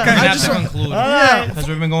 guys. We I have just to want- conclude Yeah. because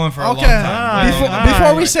we've been going for a long Okay. time.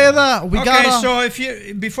 Before we say that, we Okay, gotta.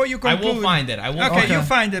 so before you I conclude, will find it. I will. Okay, Find you it.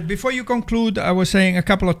 find it. Before you conclude, I was saying a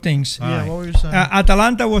couple of things. Yeah, what were you saying?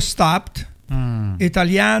 Atalanta was stopped.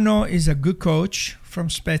 Italiano is a good coach from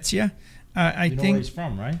Spezia. I You know where think he's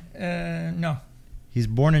from, right? no, He's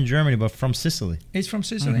born in Germany, but from Sicily. he's from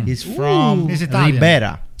Sicily. He's from He's Italian.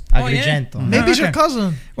 Ribera, Oh, yeah? Agrigento. Maybe he's your okay.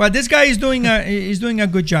 cousin. Well, this guy is doing a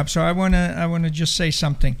good job. So I wanna just say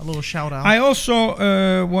something. A little shout out. I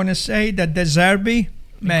also want to say that De Zerbi,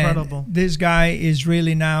 man, Incredible. this guy is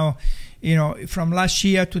really now. from last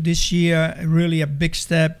year to this year, really a big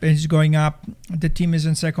step. He's going up. The team is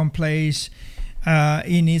in second place.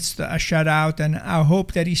 He needs a shutout, and I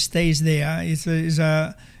hope that he stays there.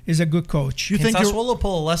 He's a good coach. You think Sassuolo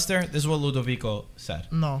pull a Leicester? This is what Ludovico said.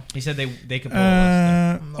 No. He said they could pull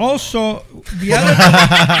a Leicester. No. Also, the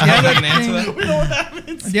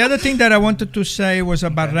other thing that I wanted to say was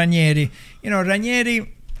about Ranieri.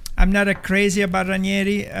 Ranieri, I'm not crazy about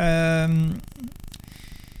Ranieri.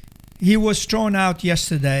 He was thrown out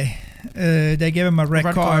yesterday. They gave him a red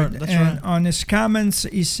card. That's and right. On his comments,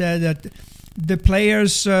 he said that the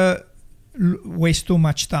players waste too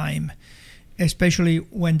much time. Especially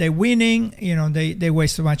when they're winning, they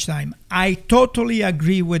waste so much time. I totally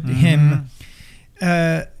agree with him.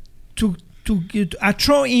 A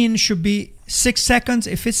throw-in should be 6 seconds.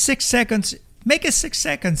 If it's 6 seconds, make it 6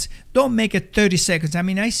 seconds. Don't make it 30 seconds. I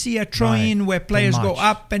mean, I see a throw-in where players go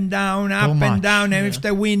up and down, and if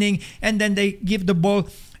they're winning, and then they give the ball,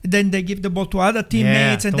 to other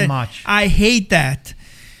teammates, and then I hate that.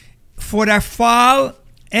 For a foul.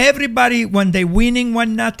 Everybody, when they're winning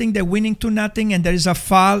 1-0, they're winning 2-0, and there is a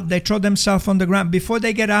foul, they throw themselves on the ground. Before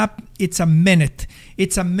they get up, it's a minute.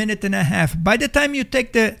 It's a minute and a half. By the time you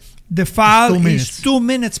take the foul, it's 2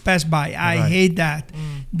 minutes pass by. I hate that.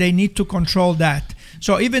 They need to control that.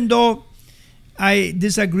 So even though I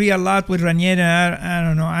disagree a lot with Ranieri, I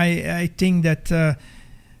don't know. I think that...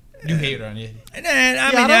 you hate Ranieri.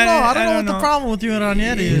 I don't know what the problem with you and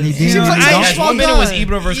Ranieri is. He seems like 1 minute was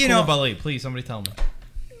Ibra versus Koulibaly. Please, somebody tell me.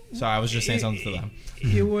 Sorry, I was just saying something to them.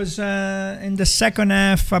 It was in the second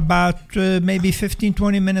half, about maybe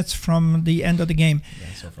 15-20 minutes from the end of the game.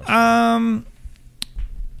 Yeah, so frustrating.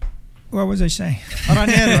 What was I saying?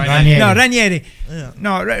 Ranieri. No, Ranieri. Yeah.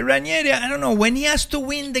 No, Ranieri, I don't know. When he has to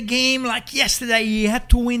win the game, like yesterday, he had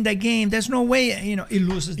to win the game. There's no way, he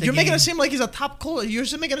loses the game. You're making it seem like he's a top coach. You're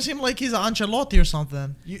making it seem like he's an Ancelotti or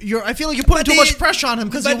something. I feel like you're putting too much pressure on him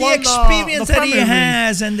because he won the experience the that he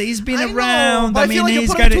has, and he's been around. I feel like you're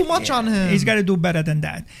putting too much on him. He's got to do better than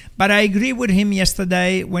that. But I agree with him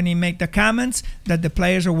yesterday when he made the comments that the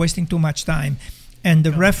players are wasting too much time. And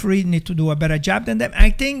the referee need to do a better job than them.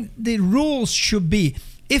 I think the rules should be,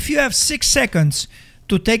 if you have 6 seconds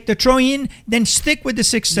to take the throw in, then stick with the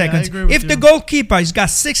 6 seconds. If the goalkeeper has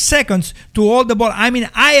got 6 seconds to hold the ball, I mean,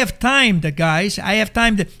 I have timed it, guys. I have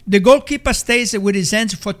timed it. The goalkeeper stays with his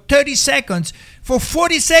hands for 30 seconds, for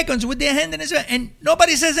 40 seconds with their hand in his hand, and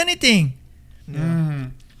nobody says anything. Yeah.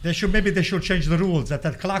 They should change the rules that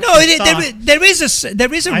clock. No, there is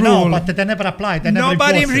a rule. I know, but they never apply.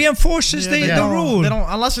 Nobody reinforces the rule. They don't,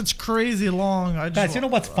 unless it's crazy long. Guys, you know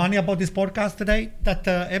what's funny about this podcast today? That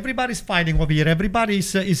everybody's fighting over here. Everybody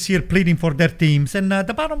is here pleading for their teams, and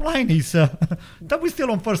the bottom line is that we're still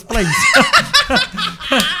on first place.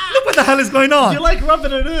 Look what the hell is going on. You like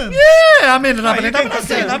rubbing it in? Yeah, I mean rubbing it.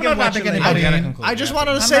 I'm not rubbing anybody in. I just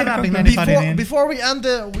wanted to say before we end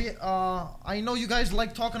it, I know you guys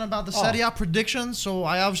like talking about the Serie A predictions, so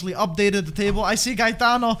I obviously updated the table. I see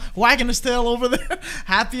Gaetano wagging his tail over there,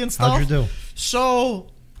 happy and stuff. How'd you do? So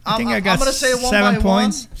I'm going to say 7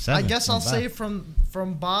 points. 1. I guess I'll say from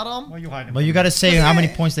bottom. What are you hiding? But you got to say how many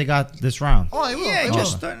points they got this round. Oh, I will. Yeah,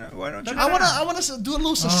 why don't you? I want to do a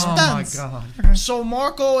little suspense. Oh my God. So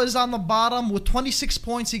Marco is on the bottom with 26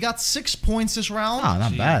 points. He got 6 points this round. Oh,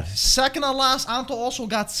 not bad. Second to last, Anto also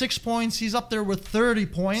got 6 points. He's up there with 30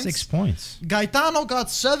 points. 6 points. Gaetano got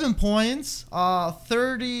 7 points,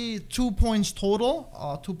 32 points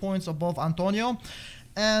total, 2 points above Antonio.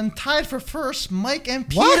 And tied for first, Mike and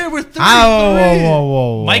Peter with 33.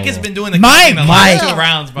 Whoa. Mike has been doing the Mike. 2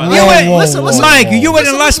 rounds, by the way. Listen, Mike, you were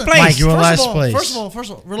in last place. Mike, you were in last place. First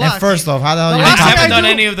of all, relax. And first off, how the hell I you haven't done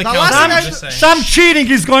any of the counts. Some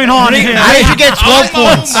cheating is going on here. How did you get 12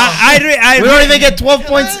 points? We don't even get 12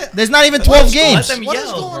 points. There's not even 12 games. What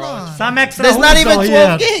is going on? Some extra. There's not even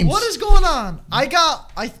 12 games. What is going on?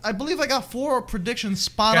 I believe I got 4 predictions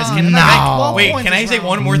spot Guys, on. can and I got No. 12 Wait, points can I this say round.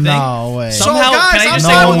 one more thing? No way. Somehow, guys, can I just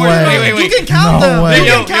I'm say no one more way. thing? Wait. You can count No them. way. You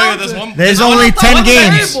Yo, can count there's them. one. There's only 10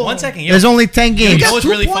 games. 1 second. There's only 10 You games. know what's 2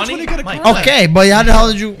 really points funny? when you get a Mike. correct. Okay, but how the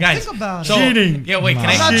hell did you? Guys, Think about it. so, Cheating. Yeah, wait. No.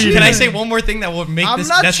 Can not I cheating. say one more thing that will make I'm this?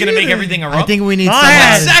 not That's gonna make cheating. everything I erupt. think we need Go somebody.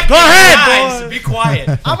 ahead. Second, Go ahead, guys. Be quiet.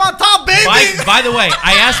 I'm on top, baby. By the way,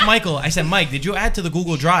 I asked Michael. I said, Mike, did you add to the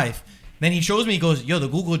Google Drive? Then he shows me. He goes, "Yo, the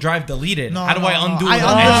Google Drive deleted. No, How do I no, no. undo I it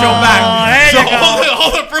undid and it. show back?" there So you go.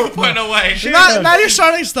 all the proof went away. Now you're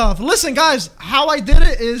starting stuff. Listen, guys, how I did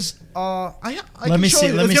it is I Let can me show see.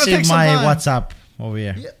 you. Let me It's gonna see take some my time. WhatsApp over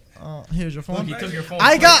here. Yeah. Here's your phone. He took your phone.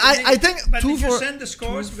 I think But 2 did you for send the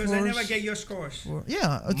scores? two Because I fours. never get your scores.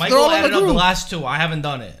 yeah. They're Michael all in the added up the group. last 2. I haven't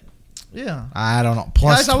done it. Yeah. I don't know.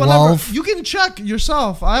 Plus Guys, I will never, 12. you can check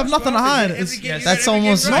yourself. I have nothing to hide. That's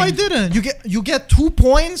almost. No, I didn't. You get 2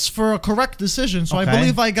 points for a correct decision. So I Okay.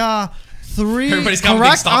 believe I got 3 Everybody's counting,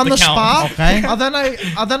 correct stop on the the count. spot. Okay.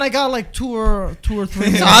 And then I got like 2 or 3.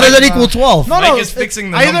 So how does that equal 12? No, Mike no. is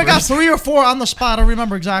fixing the I either got numbers. 3 or 4 on the spot. I don't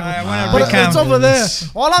remember exactly. I wanna But recount it's over there. this.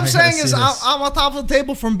 All I'm I saying gotta is see this. I'm on top of the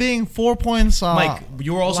table from being 4 points. Mike,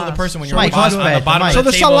 you were also the last. person when you So were Mike, on what's the bad? bottom Mike. of So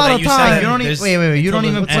the there's a table lot that of you time. said. You don't there's- wait. You don't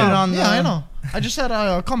even put it on. Yeah, I know. I just said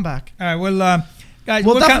come back. All right, well, guys,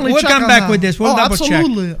 We'll we'll definitely we'll check come on back that. with this. We'll double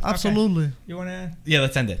absolutely, check. absolutely. You want to Yeah,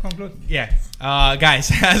 let's end it. conclude? Yeah.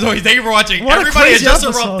 Guys, as always, thank you for watching. What a Everybody has crazy just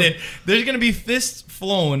episode. erupted. There's going to be fists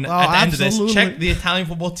flown Oh, at the end of this. absolutely. Check the Italian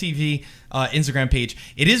Football TV Instagram page.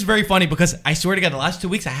 It is very funny because I swear to God, the last 2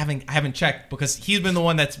 weeks I haven't checked because he's been the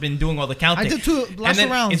one that's been doing all the counting. I did too And last then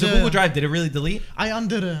round. into Google Drive, did it really delete? I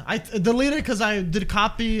undid it. I deleted it because I did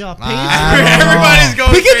copy paste. I don't know. Everybody's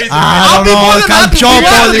going We can- crazy. I'll I be don't more know. than happy. We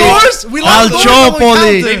locked the doors. We locked the doors and we Calciopoli.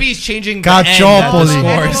 counted. Maybe he's changing the end of the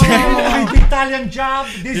Calciopoli. scores. The Italian job.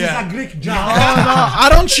 This Yeah. is a Greek Oh, job. no, I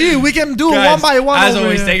don't cheat. We can do it Guys, one by one. As over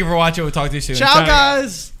always, here. thank you for watching. We'll talk to you soon. Ciao,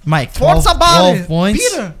 guys. Mike, 12, Forza Bali. 12 points.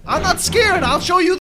 Peter, I'm not scared. I'll show you